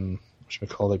 What should we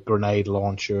call it? Grenade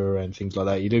launcher and things like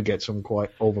that. You do get some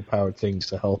quite overpowered things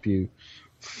to help you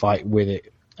fight with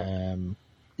it.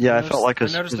 Yeah, I felt like I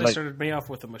noticed they started me off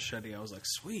with a machete. I was like,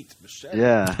 "Sweet machete."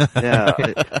 Yeah,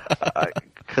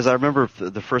 because I remember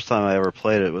the first time I ever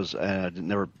played it was,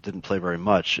 and I didn't play very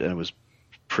much, and it was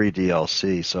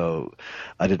pre-DLC, so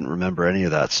I didn't remember any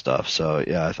of that stuff. So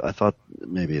yeah, I thought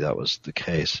maybe that was the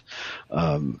case.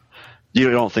 You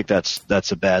don't think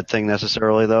that's a bad thing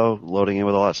necessarily, though, loading in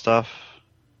with all that stuff?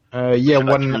 Yeah,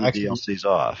 when DLCs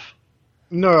off.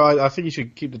 No, I think you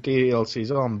should keep the DLCs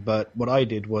on. But what I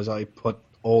did was I put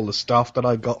all the stuff that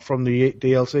I got from the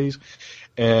DLCs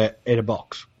in a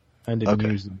box and didn't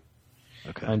use them.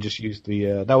 Okay. And just used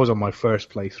the. That was on my first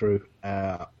playthrough.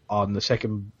 On the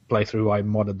second playthrough, I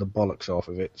modded the bollocks off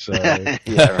of it. So yeah,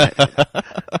 right.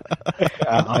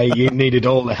 I needed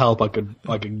all the help I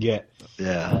could get.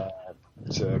 Yeah.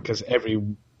 Because every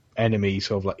enemy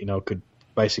sort of could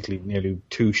basically nearly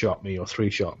 2-shot me or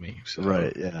 3-shot me. So.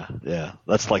 Right. Yeah.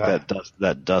 That's like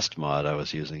that dust mod I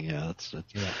was using. Yeah.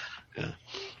 Yeah.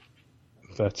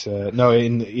 But no,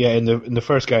 in the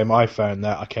first game I found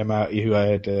that I came out. You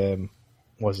had I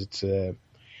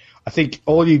think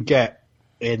all you get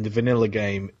in the vanilla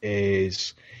game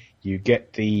is you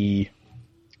get the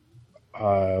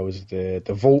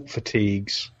the Vault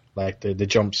fatigues, like the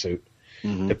jumpsuit,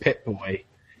 the Pit Boy,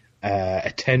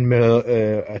 a 10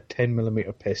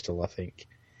 millimeter pistol, I think,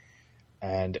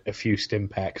 and a few stim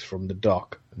packs from the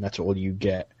dock, and that's all you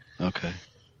get. Okay.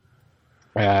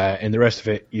 And the rest of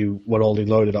it, all the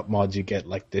loaded up mods, you get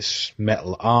like this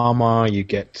metal armor, you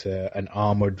get an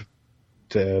armored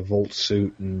Vault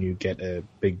suit, and you get a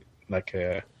big what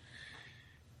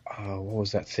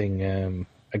was that thing?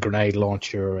 A grenade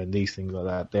launcher and these things like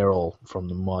that. They're all from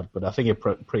the mod, but I think it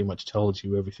pretty much tells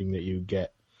you everything that you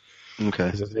get.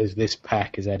 Okay. There's this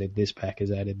pack is added, this pack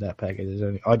is added, that pack is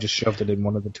added. I just shoved it in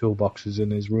one of the toolboxes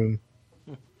in his room.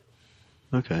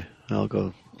 Okay, I'll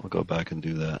go back and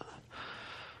do that.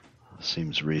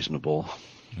 Seems reasonable.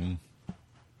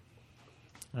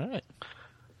 All right.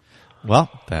 Well,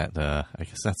 that I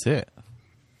guess that's it.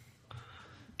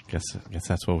 Guess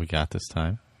that's what we got this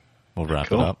time. We'll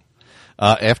wrap it up.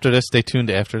 After this, stay tuned.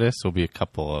 After this, will be a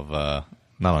couple of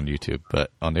not on YouTube,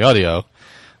 but on the audio.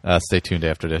 Stay tuned.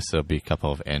 After this, there'll be a couple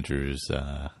of Andrew's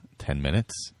 10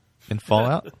 minutes in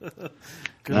Fallout.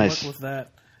 Good luck with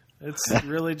that. It's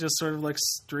really just sort of like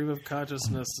stream of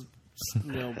consciousness,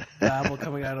 babble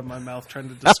coming out of my mouth trying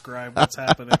to describe what's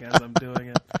happening as I'm doing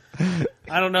it.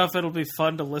 I don't know if it'll be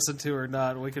fun to listen to or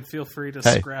not. We could feel free to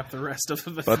scrap the rest of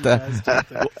it. But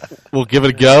we'll give it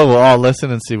a go. We'll all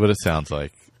listen and see what it sounds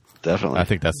like. Definitely. I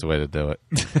think that's the way to do it.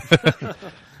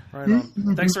 Right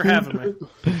on. Thanks for having me.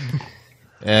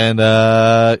 And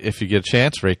if you get a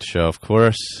chance, rate the show, of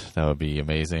course. That would be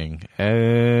amazing.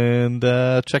 And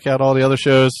check out all the other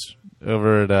shows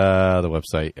over at the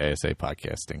website, ASA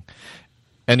Podcasting.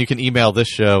 And you can email this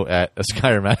show at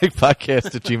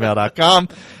skyrimaticpodcast@gmail.com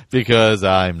because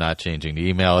I'm not changing the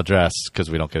email address because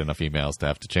we don't get enough emails to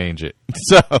have to change it.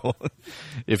 So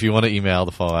if you want to email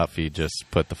the Fallout feed, just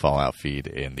put the Fallout feed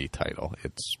in the title.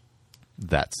 It's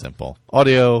that simple.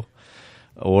 Audio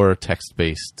or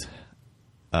text-based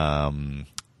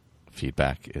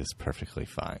feedback is perfectly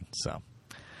fine. So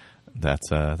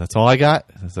that's all I got.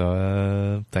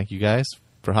 So thank you guys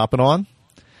for hopping on,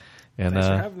 and Thanks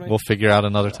for having me. we'll figure out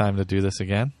another time to do this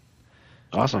again.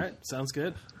 Awesome. All right, sounds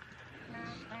good.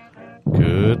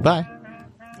 Goodbye.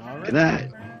 All right. Good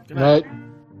night. Good night.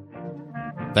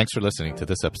 Right. Thanks for listening to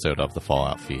this episode of the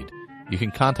Fallout Feed. You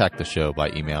can contact the show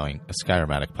by emailing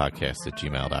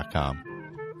skyrimaticpodcast@gmail.com.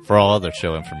 For all other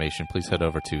show information, please head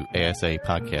over to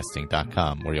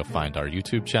asapodcasting.com, where you'll find our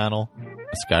YouTube channel,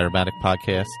 a Skyrimatic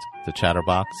podcast, the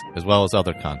Chatterbox, as well as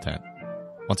other content.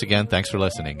 Once again, thanks for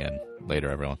listening, and later,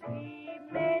 everyone. We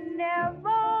may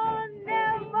never,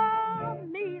 never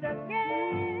meet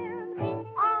again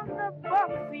on the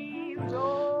Buckfield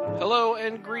Road. Hello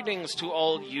and greetings to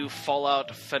all you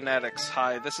Fallout fanatics.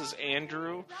 Hi, this is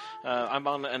Andrew. I'm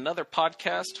on another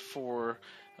podcast for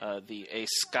the A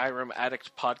Skyrim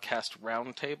Addict Podcast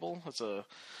Roundtable. It's a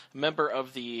member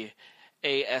of the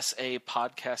ASA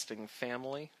podcasting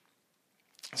family.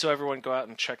 So everyone go out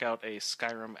and check out A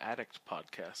Skyrim Addict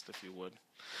podcast, if you would.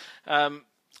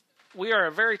 We are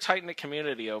a very tight-knit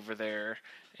community over there,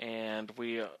 and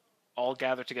we all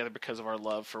gather together because of our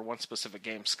love for one specific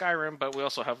game, Skyrim, but we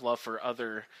also have love for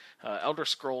other Elder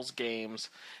Scrolls games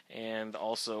and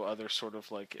also other sort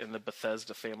of like in the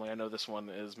Bethesda family. I know this one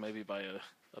is maybe by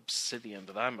Obsidian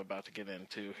that I'm about to get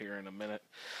into here in a minute.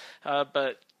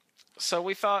 But so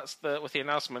we thought that with the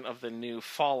announcement of the new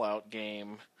Fallout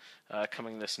game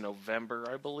coming this November,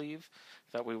 I believe,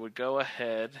 that we would go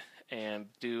ahead and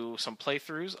do some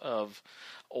playthroughs of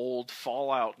old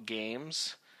Fallout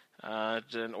games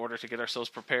in order to get ourselves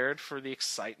prepared for the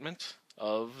excitement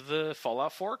of the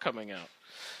Fallout 4 coming out.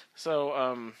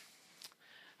 So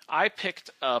I picked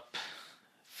up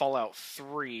Fallout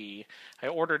 3. I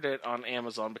ordered it on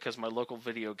Amazon because my local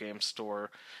video game store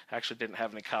actually didn't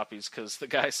have any copies because the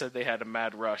guy said they had a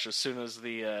mad rush as soon as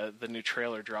the new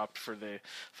trailer dropped for the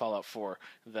Fallout 4,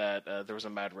 that there was a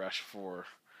mad rush for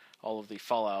all of the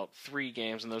Fallout 3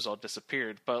 games, and those all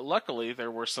disappeared. But luckily,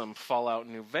 there were some Fallout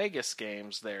New Vegas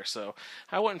games there, so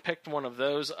I went and picked one of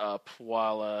those up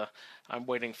while I'm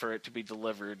waiting for it to be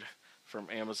delivered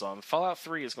from Amazon. Fallout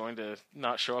 3 is going to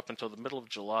not show up until the middle of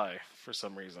July for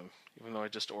some reason, even though I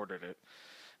just ordered it.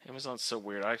 Amazon's so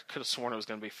weird. I could have sworn it was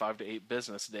going to be 5 to 8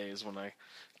 business days when I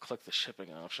clicked the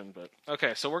shipping option. But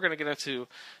okay, so we're going to get into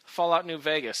Fallout New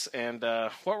Vegas, and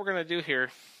what we're going to do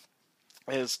here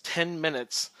is 10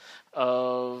 minutes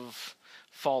of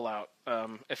Fallout.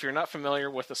 If you're not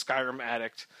familiar with the Skyrim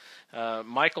Addict,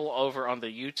 Michael over on the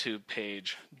YouTube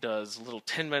page does little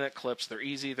 10-minute clips. They're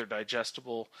easy, they're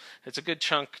digestible. It's a good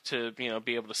chunk to be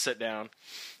able to sit down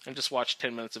and just watch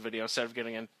 10 minutes of video instead of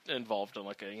getting involved in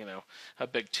like a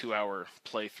big 2-hour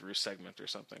playthrough segment or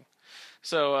something.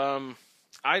 So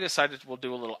I decided we'll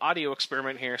do a little audio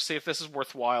experiment here, see if this is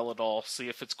worthwhile at all, see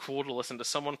if it's cool to listen to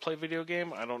someone play video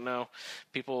game. I don't know.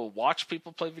 People watch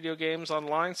people play video games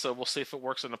online, so we'll see if it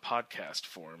works in a podcast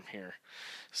form here.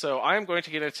 So I am going to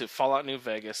get into Fallout New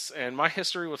Vegas, and my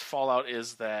history with Fallout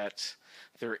is that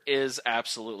there is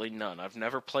absolutely none. I've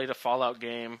never played a Fallout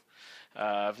game.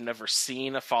 I've never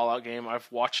seen a Fallout game. I've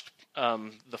watched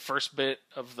the first bit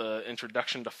of the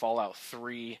introduction to Fallout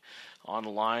 3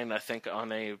 online, I think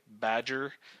on a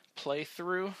Badger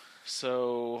playthrough.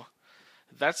 So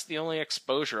that's the only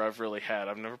exposure I've really had.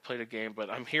 I've never played a game, but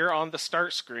I'm here on the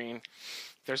start screen.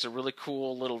 There's a really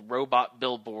cool little robot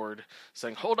billboard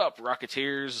saying, "Hold up,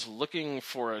 Rocketeers, looking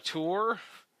for a tour?"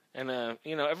 And,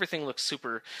 everything looks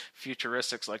super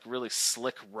futuristic. It's like really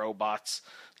slick robots,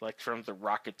 like from the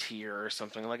Rocketeer or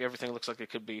something. Like everything looks like it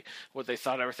could be what they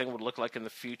thought everything would look like in the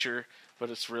future, but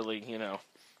it's really,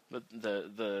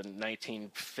 the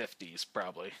 1950s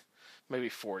probably. Maybe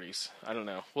 40s. I don't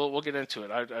know. We'll get into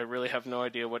it. I really have no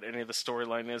idea what any of the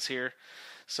storyline is here.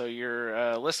 So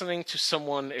you're listening to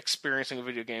someone experiencing a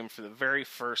video game for the very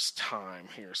first time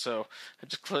here. So I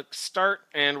just click start,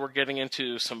 and we're getting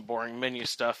into some boring menu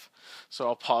stuff. So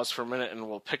I'll pause for a minute, and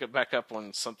we'll pick it back up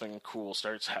when something cool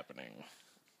starts happening.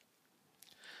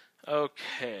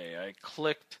 Okay, I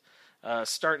clicked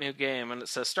start new game, and it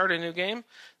says start a new game.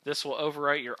 This will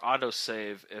overwrite your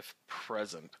autosave if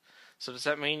present. So does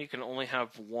that mean you can only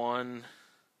have one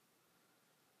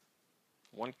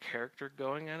character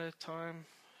going at a time?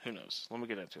 Who knows? Let me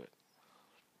get into it.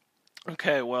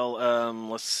 Okay, well,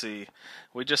 let's see.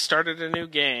 We just started a new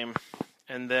game,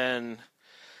 and then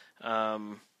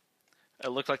it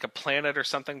looked like a planet or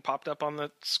something popped up on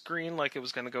the screen, like it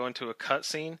was going to go into a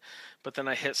cutscene, but then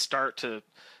I hit start to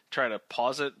try to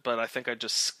pause it, but I think I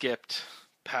just skipped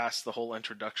past the whole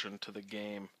introduction to the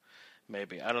game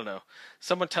Maybe. I don't know.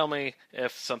 Someone tell me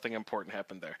if something important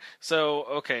happened there. So,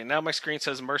 okay, now my screen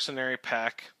says Mercenary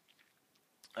Pack.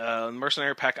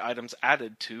 Mercenary Pack items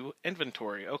added to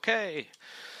inventory. Okay.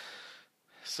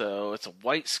 So, it's a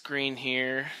white screen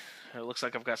here. It looks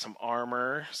like I've got some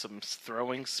armor, some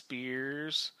throwing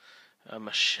spears, a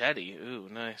machete. Ooh,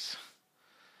 nice.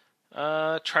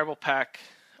 Tribal Pack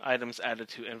items added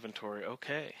to inventory.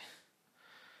 Okay.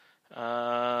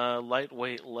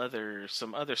 Lightweight leather,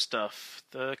 some other stuff.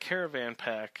 The caravan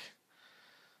pack.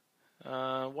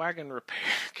 Wagon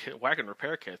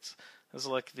repair kits. This is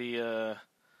like the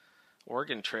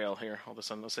Oregon Trail here. All of a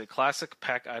sudden, let's say classic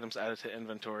pack items added to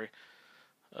inventory.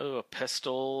 Oh, a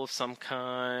pistol of some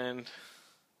kind.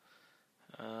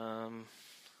 I'm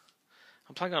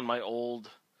playing on my old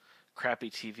crappy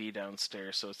TV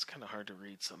downstairs, so it's kind of hard to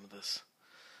read some of this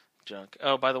junk.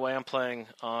 Oh, by the way, I'm playing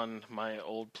on my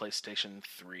old PlayStation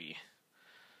 3.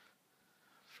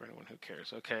 For anyone who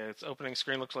cares. Okay, its opening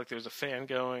screen looks like there's a fan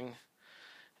going,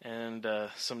 and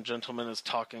some gentleman is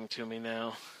talking to me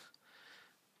now.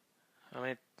 I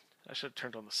mean, I should have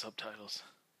turned on the subtitles.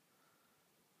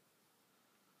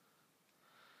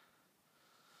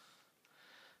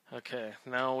 Okay,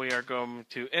 now we are going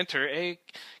to enter a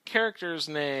character's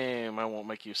name. I won't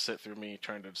make you sit through me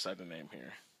trying to decide a name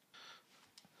here.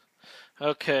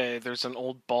 Okay, there's an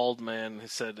old bald man. He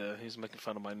said he's making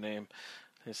fun of my name.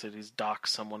 He said he's Doc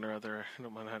someone or other. I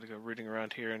don't mind how to go rooting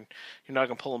around here, and you're not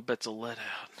going to pull bits of lead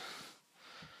out.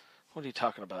 What are you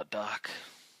talking about, Doc?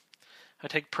 I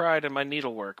take pride in my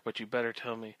needlework, but you better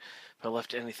tell me if I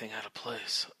left anything out of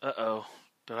place. Uh-oh.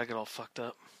 Did I get all fucked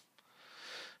up?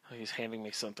 Oh, he's handing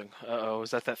me something. Uh-oh,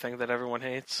 is that thing that everyone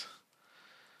hates?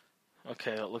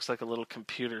 Okay, it looks like a little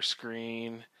computer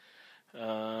screen.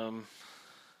 I'm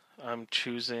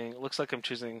choosing... It looks like I'm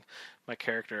choosing my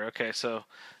character. Okay, so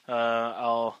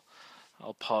I'll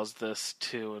pause this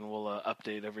too, and we'll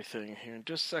update everything here in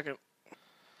just a second.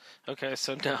 Okay,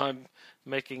 so now I'm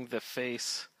making the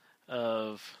face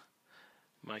of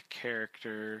my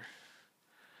character,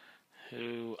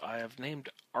 who I have named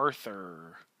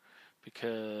Arthur,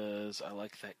 because I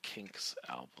like that Kinks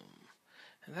album.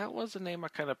 And that was a name I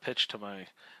kind of pitched to my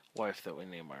wife that we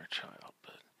name our child,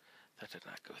 but that did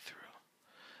not go through.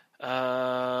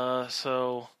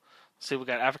 So, let's see, we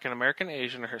got African American,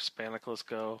 Asian, or Hispanic. Let's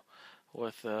go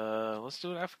with, let's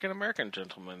do an African American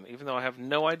gentleman, even though I have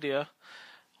no idea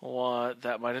what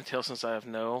that might entail since I have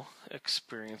no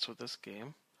experience with this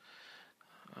game.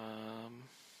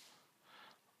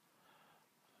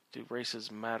 Do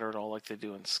races matter at all like they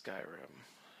do in Skyrim?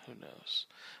 Who knows?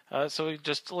 So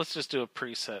let's just do a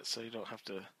preset so you don't have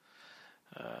to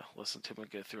listen to me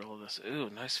get through all of this. Ooh,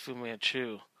 nice Fu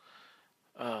Manchu.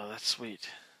 Oh, that's sweet.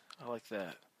 I like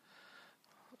that.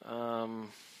 Should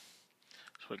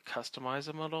we customize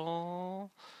them at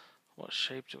all? What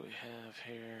shape do we have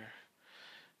here?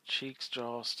 Cheeks,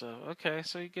 jaw stuff. Okay,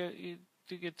 so you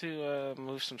do get to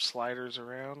move some sliders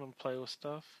around and play with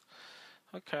stuff.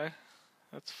 Okay.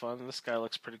 That's fun. This guy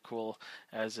looks pretty cool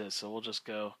as is, so we'll just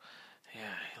go.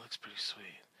 Yeah, he looks pretty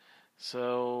sweet.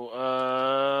 So,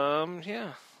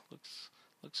 yeah,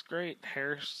 looks great.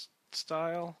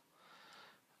 Hairstyle.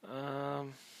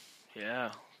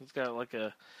 Yeah, he's got like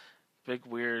a big,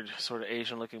 weird, sort of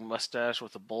Asian-looking mustache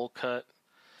with a bowl cut.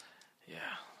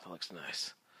 Yeah, that looks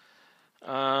nice.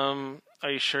 Are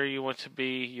you sure you want to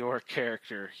be your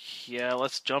character? Yeah,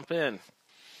 let's jump in.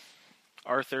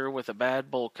 Arthur with a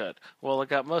bad bowl cut. Well, I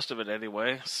got most of it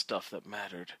anyway. Stuff that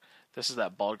mattered. This is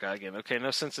that bald guy again. Okay, no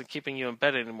sense in keeping you in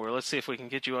bed anymore. Let's see if we can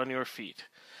get you on your feet.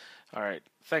 Alright,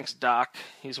 thanks, Doc.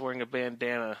 He's wearing a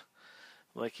bandana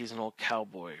like he's an old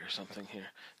cowboy or something here.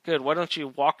 Good, why don't you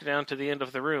walk down to the end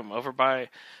of the room, over by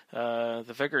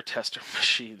the vigor tester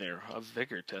machine there. A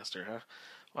vigor tester, huh?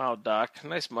 Wow, Doc.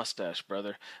 Nice mustache,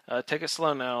 brother. Take it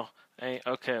slow now.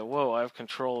 Okay, whoa, I have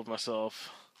control of myself.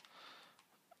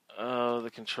 The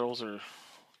controls are...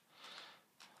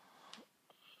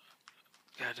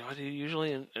 God, do I do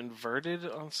usually inverted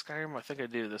on Skyrim? I think I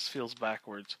do. This feels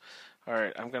backwards.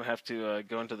 Alright, I'm going to have to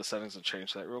go into the settings and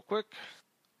change that real quick.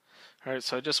 Alright,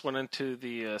 so I just went into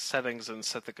the settings and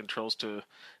set the controls to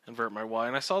invert my Y,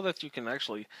 and I saw that you can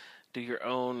actually do your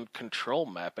own control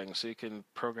mapping, so you can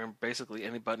program basically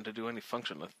any button to do any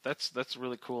function. That's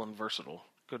really cool and versatile.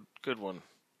 Good one.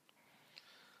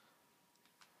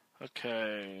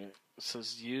 Okay, it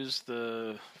says use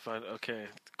the... Okay,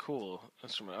 cool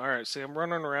instrument. Alright, see, I'm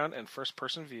running around in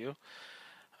first-person view.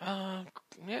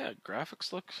 Yeah,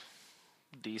 graphics look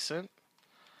decent.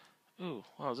 Ooh,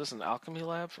 wow, is this an alchemy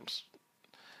lab from...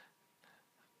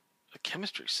 A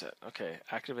chemistry set. Okay,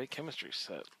 activate chemistry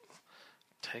set.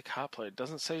 Take hot plate. It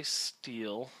doesn't say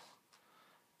steel.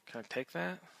 Can I take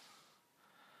that?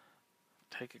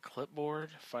 Take a clipboard?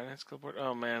 Finance clipboard?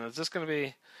 Oh man, is this going to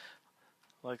be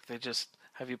like they just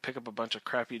have you pick up a bunch of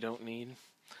crap you don't need?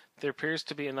 There appears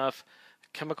to be enough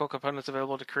chemical components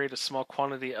available to create a small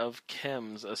quantity of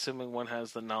chems, assuming one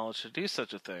has the knowledge to do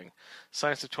such a thing.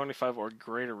 Science of 25 or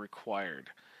greater required.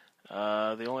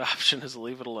 The only option is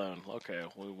leave it alone. Okay,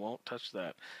 we won't touch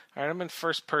that. Alright, I'm in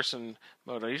first person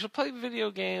mode. I usually play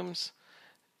video games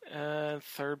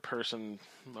third person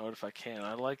mode if I can.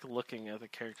 I like looking at the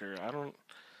character. I don't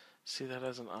see that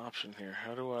as an option here.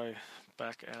 How do I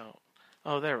back out?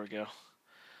 Oh, there we go.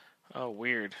 Oh,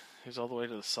 weird. He's all the way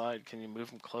to the side. Can you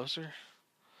move him closer?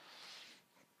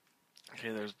 Okay,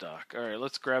 there's Doc. Alright,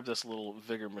 let's grab this little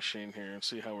vigor machine here and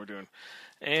see how we're doing.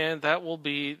 And that will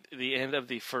be the end of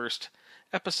the first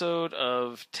episode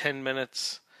of 10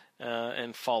 Minutes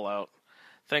in Fallout.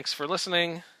 Thanks for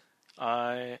listening.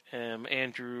 I am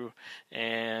Andrew,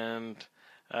 and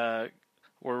we're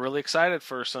really excited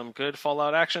for some good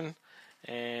Fallout action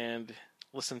and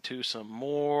listen to some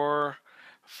more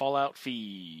Fallout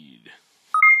feed.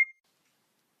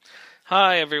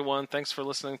 Hi everyone, thanks for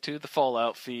listening to the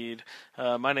Fallout feed.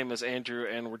 My name is Andrew,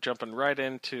 and we're jumping right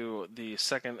into the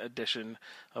second edition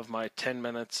of my 10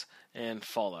 Minutes in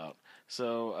Fallout.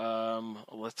 So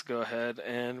let's go ahead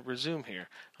and resume here.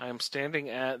 I am standing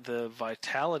at the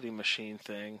vitality machine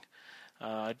thing.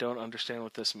 I don't understand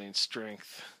what this means.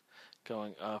 Strength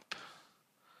going up.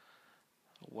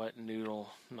 Wet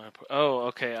noodle. Oh,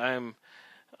 okay.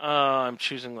 I'm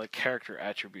choosing like character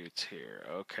attributes here.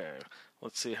 Okay,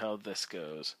 let's see how this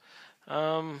goes.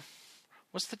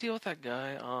 What's the deal with that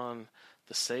guy on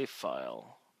the save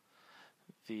file?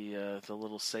 The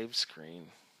little save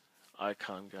screen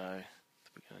icon guy at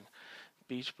the beginning.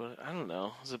 Beach, but I don't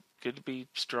know. Is it good to be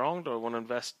strong? Do I want to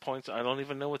invest points? I don't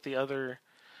even know what the other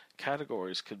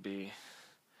categories could be.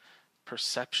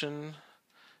 Perception,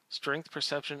 strength,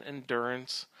 perception,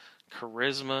 endurance,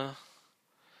 charisma,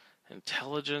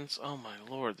 intelligence. Oh my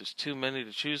lord, there's too many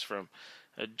to choose from.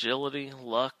 Agility,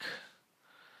 luck.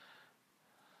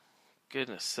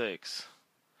 Goodness sakes.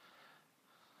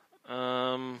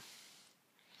 I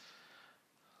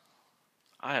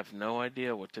have no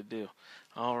idea what to do.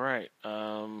 Alright,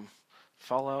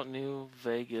 Fallout New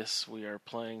Vegas we are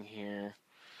playing here.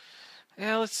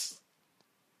 Yeah, let's...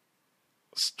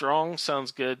 Strong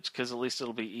sounds good, because at least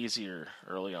it'll be easier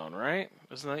early on, right?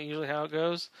 Isn't that usually how it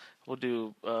goes? We'll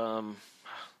do,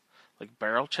 like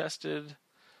barrel-chested.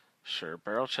 Sure,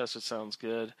 barrel-chested sounds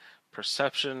good.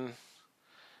 Perception.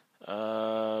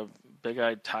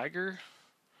 Big-eyed tiger.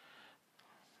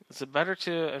 Is it better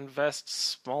to invest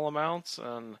small amounts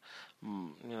on,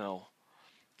 a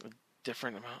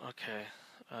different amount? Okay.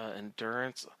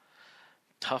 Endurance.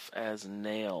 Tough as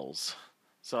nails.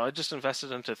 So I just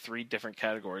invested into 3 different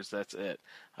categories. That's it.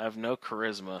 I have no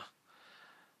charisma.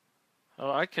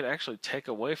 Oh, I could actually take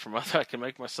away from other. I can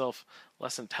make myself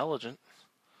less intelligent.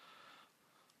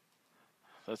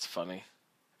 That's funny.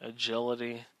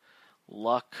 Agility,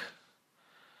 luck.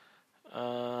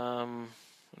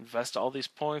 Invest all these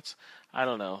points. I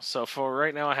don't know. So for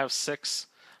right now, I have 6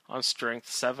 on strength,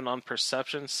 7 on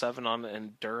perception, 7 on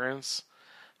endurance,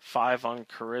 5 on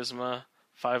charisma,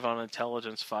 5 on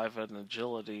intelligence, 5 on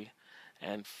agility,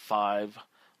 and 5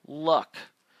 luck.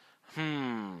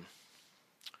 Let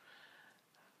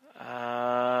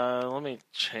me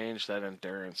change that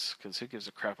endurance, because who gives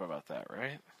a crap about that,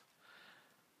 right?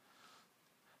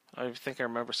 I think I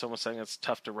remember someone saying it's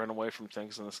tough to run away from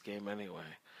things in this game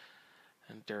anyway.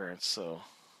 Endurance, so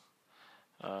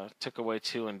took away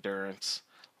 2 endurance.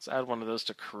 Let's add one of those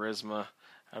to charisma,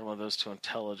 add one of those to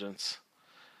intelligence.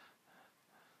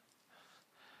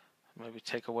 Maybe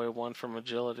take away 1 from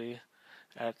agility,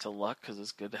 add it to luck, because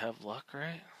it's good to have luck,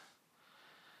 right?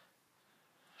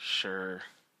 Sure.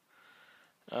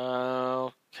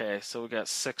 Okay, so we got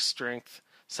 6 strength,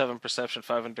 7 perception,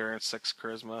 5 endurance, 6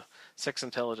 charisma, 6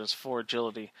 intelligence, 4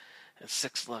 agility, and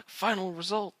 6 luck. Final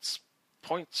results.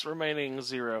 Points remaining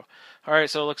 0. Alright,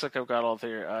 so it looks like I've got all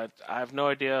there. I have no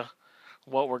idea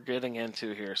what we're getting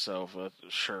into here, so but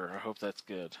sure, I hope that's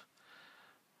good.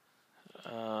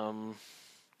 Alright,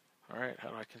 how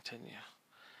do I continue?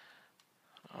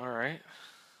 Alright.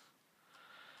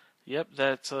 Yep,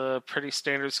 that's a pretty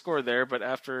standard score there, but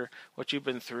after what you've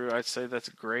been through, I'd say that's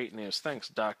great news. Thanks,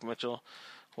 Doc Mitchell.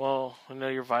 Well, I know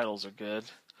your vitals are good,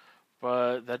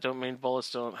 but that don't mean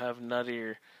bullets don't have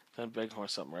nuttier than Bighorn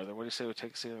something or other. What do you say we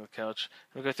take a seat on the couch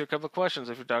and we go through a couple of questions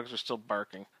if your dogs are still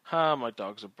barking? My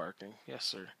dogs are barking. Yes,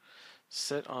 sir.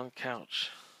 Sit on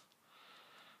couch.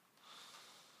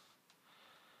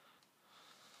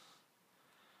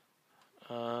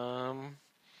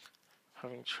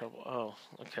 Having trouble. Oh,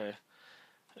 okay.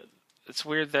 It's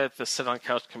weird that the sit on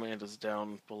couch command is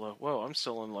down below. Whoa, I'm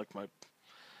still in like my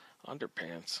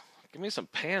underpants. Give me some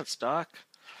pants, Doc.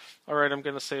 Alright, I'm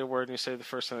going to say a word and you say the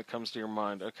first thing that comes to your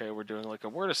mind. Okay, we're doing like a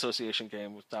word association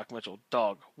game with Doc Mitchell.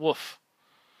 Dog. Woof.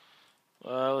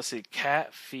 Let's see.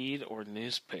 Cat, feed, or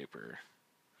newspaper.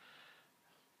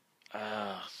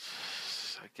 I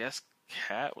guess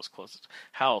cat was closest.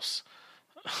 House.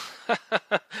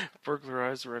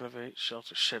 Burglarize, renovate,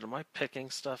 shelter. Shit, am I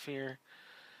picking stuff here?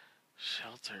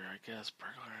 Shelter, I guess.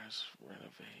 Burglarize,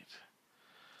 renovate.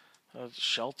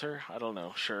 Shelter? I don't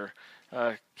know. Sure.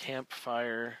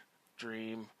 Campfire,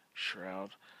 dream,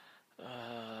 shroud.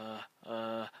 I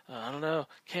don't know.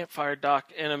 Campfire,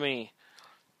 dock, enemy.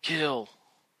 Kill.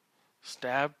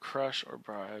 Stab, crush, or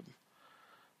bribe.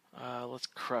 Let's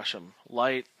crush them.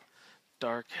 Light,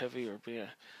 dark, heavy, or be.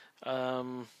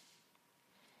 I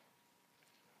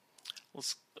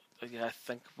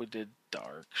think we did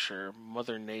dark. Sure.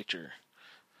 Mother Nature.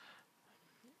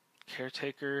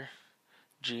 Caretaker,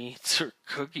 jeans, or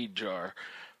cookie jar.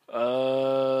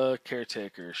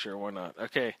 Caretaker. Sure, why not?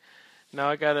 Okay. Now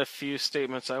I got a few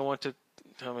statements. I want to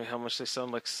tell me how much they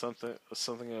sound like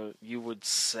something you would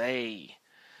say.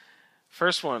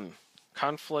 First one.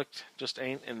 Conflict just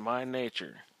ain't in my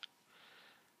nature.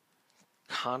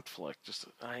 Conflict.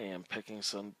 I am picking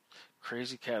some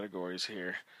crazy categories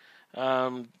here.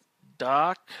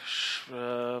 Doc,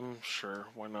 sure,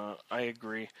 why not? I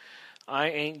agree. I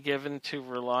ain't given to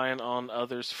relying on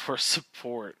others for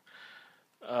support.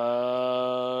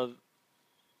 No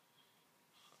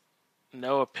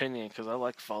opinion, because I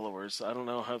like followers. I don't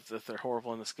know if they're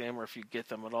horrible in this game or if you get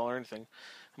them at all or anything.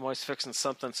 I'm always fixing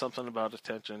something about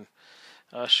attention.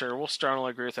 Sure, we'll strongly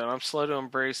agree with that. I'm slow to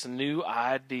embrace new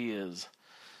ideas.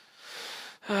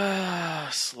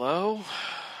 Slow?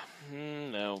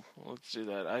 No, let's do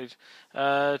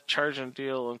that. Charge and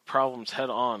deal with problems head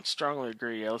on. Strongly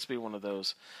agree. Yeah, let's be one of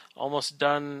those. Almost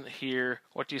done here.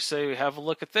 What do you say we have a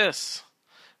look at this?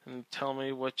 And tell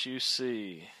me what you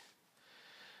see.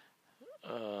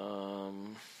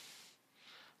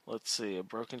 Let's see. A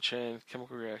broken chain,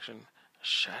 chemical reaction, a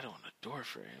shadow on a door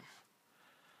frame.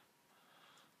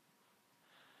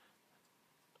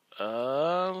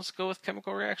 Let's go with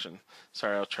chemical reaction.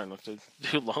 Sorry, I'll try not to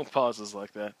do long pauses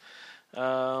like that.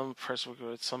 Press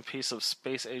with some piece of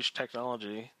space age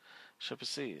technology. Ship at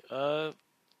sea.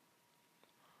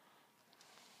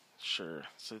 Sure.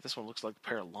 So this one looks like a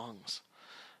pair of lungs.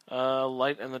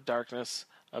 Light in the darkness.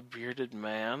 A bearded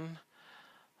man.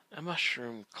 A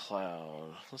mushroom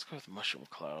cloud. Let's go with mushroom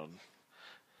cloud.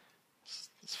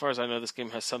 As far as I know, this game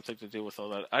has something to do with all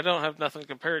that. I don't have nothing to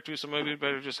compare it to, so maybe you'd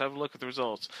better just have a look at the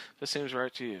results. This seems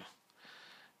right to you.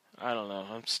 I don't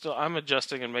know. I'm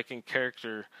adjusting and making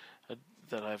character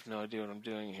that I have no idea what I'm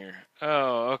doing here.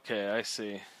 Oh, okay, I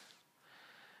see.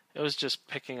 It was just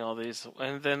picking all these,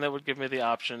 and then that would give me the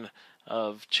option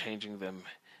of changing them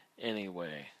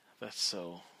anyway. That's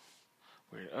so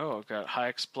weird. Oh, I've got high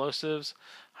explosives,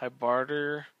 high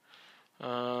barter.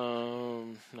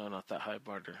 No, not that high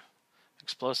barter.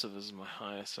 Explosive is my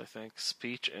highest, I think.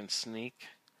 Speech and sneak.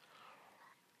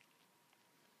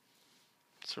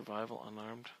 Survival,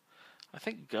 unarmed. I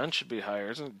think gun should be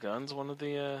higher. Isn't guns one of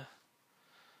the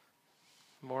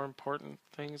more important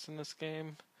things in this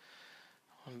game?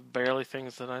 Barely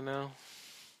things that I know.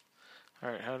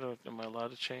 Alright, am I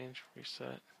allowed to change?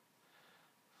 Reset.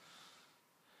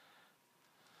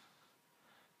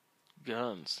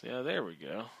 Guns. Yeah, there we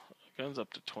go. Guns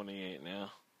up to 28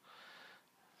 now.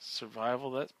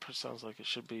 Survival, that sounds like it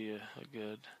should be a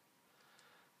good.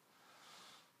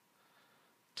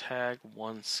 Tag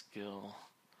 1 skill.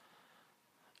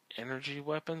 Energy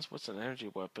weapons? What's an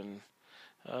energy weapon?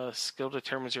 Skill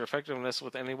determines your effectiveness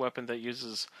with any weapon that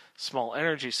uses small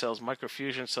energy cells,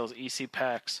 microfusion cells, EC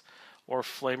packs, or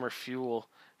flamer fuel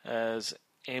as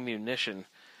ammunition.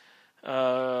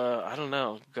 I don't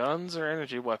know. Guns or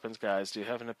energy weapons, guys? Do you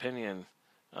have an opinion?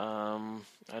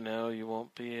 I know you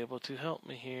won't be able to help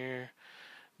me here.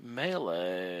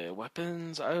 Melee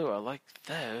weapons. Oh, I like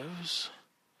those.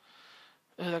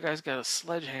 Oh, that guy's got a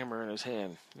sledgehammer in his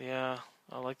hand. Yeah,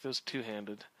 I like those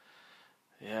two-handed.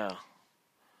 Yeah.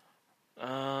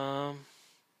 Am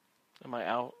I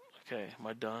out? Okay, am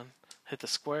I done? Hit the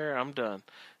square, I'm done.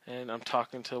 And I'm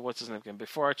talking to what's his name again.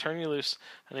 Before I turn you loose,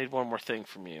 I need one more thing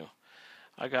from you.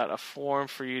 I got a form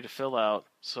for you to fill out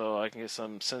so I can get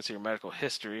some sense of your medical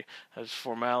history. As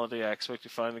formality, I expect you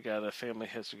to find a guy with a family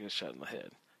history gets shot in the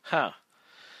head. Ha!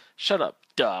 Shut up,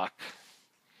 Doc.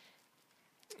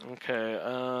 Okay,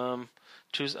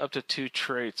 choose up to 2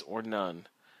 traits or none.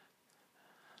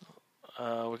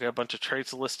 We got a bunch of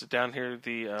traits listed down here.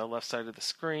 The left side of the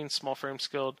screen. Small frame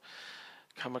skilled,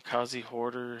 kamikaze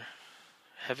hoarder,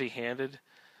 heavy-handed.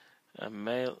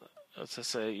 Let's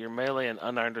just say your melee and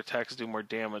unarmed attacks do more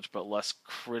damage, but less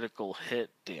critical hit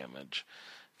damage.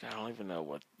 I don't even know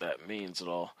what that means at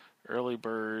all. Early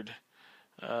bird.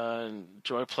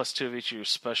 Enjoy +2 of each of your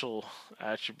special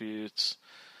attributes.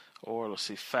 Or let's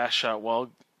see, fast shot.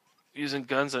 While using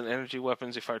guns and energy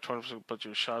weapons, you fire 20%, but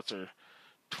your shots are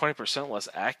 20% less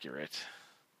accurate.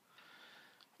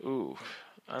 Ooh,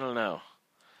 I don't know.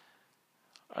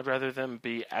 I'd rather them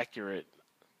be accurate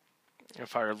and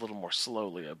fire a little more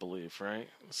slowly, I believe, right?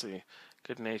 Let's see.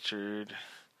 Good-natured.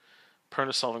 Prone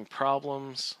to solving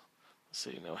problems. Let's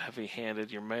see,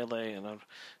 heavy-handed, your melee. And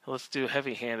let's do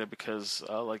heavy-handed because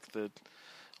I like the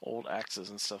old axes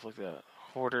and stuff like that.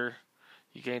 Hoarder.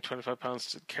 You gain 25 pounds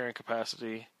to carrying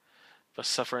capacity, but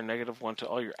suffer a -1 to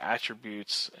all your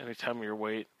attributes anytime your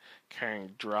weight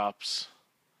carrying drops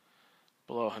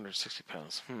below 160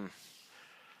 pounds.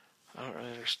 I don't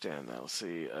really understand that. Let's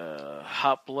see.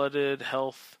 Hot-blooded,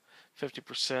 health,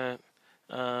 50%.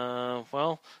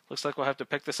 Well, looks like we'll have to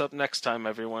pick this up next time,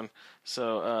 everyone.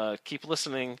 So keep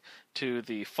listening to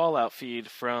the Fallout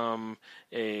feed from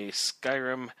a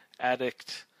Skyrim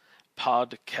addict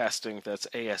podcasting. That's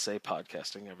ASA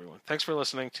podcasting, everyone. Thanks for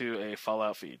listening to a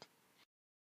Fallout feed.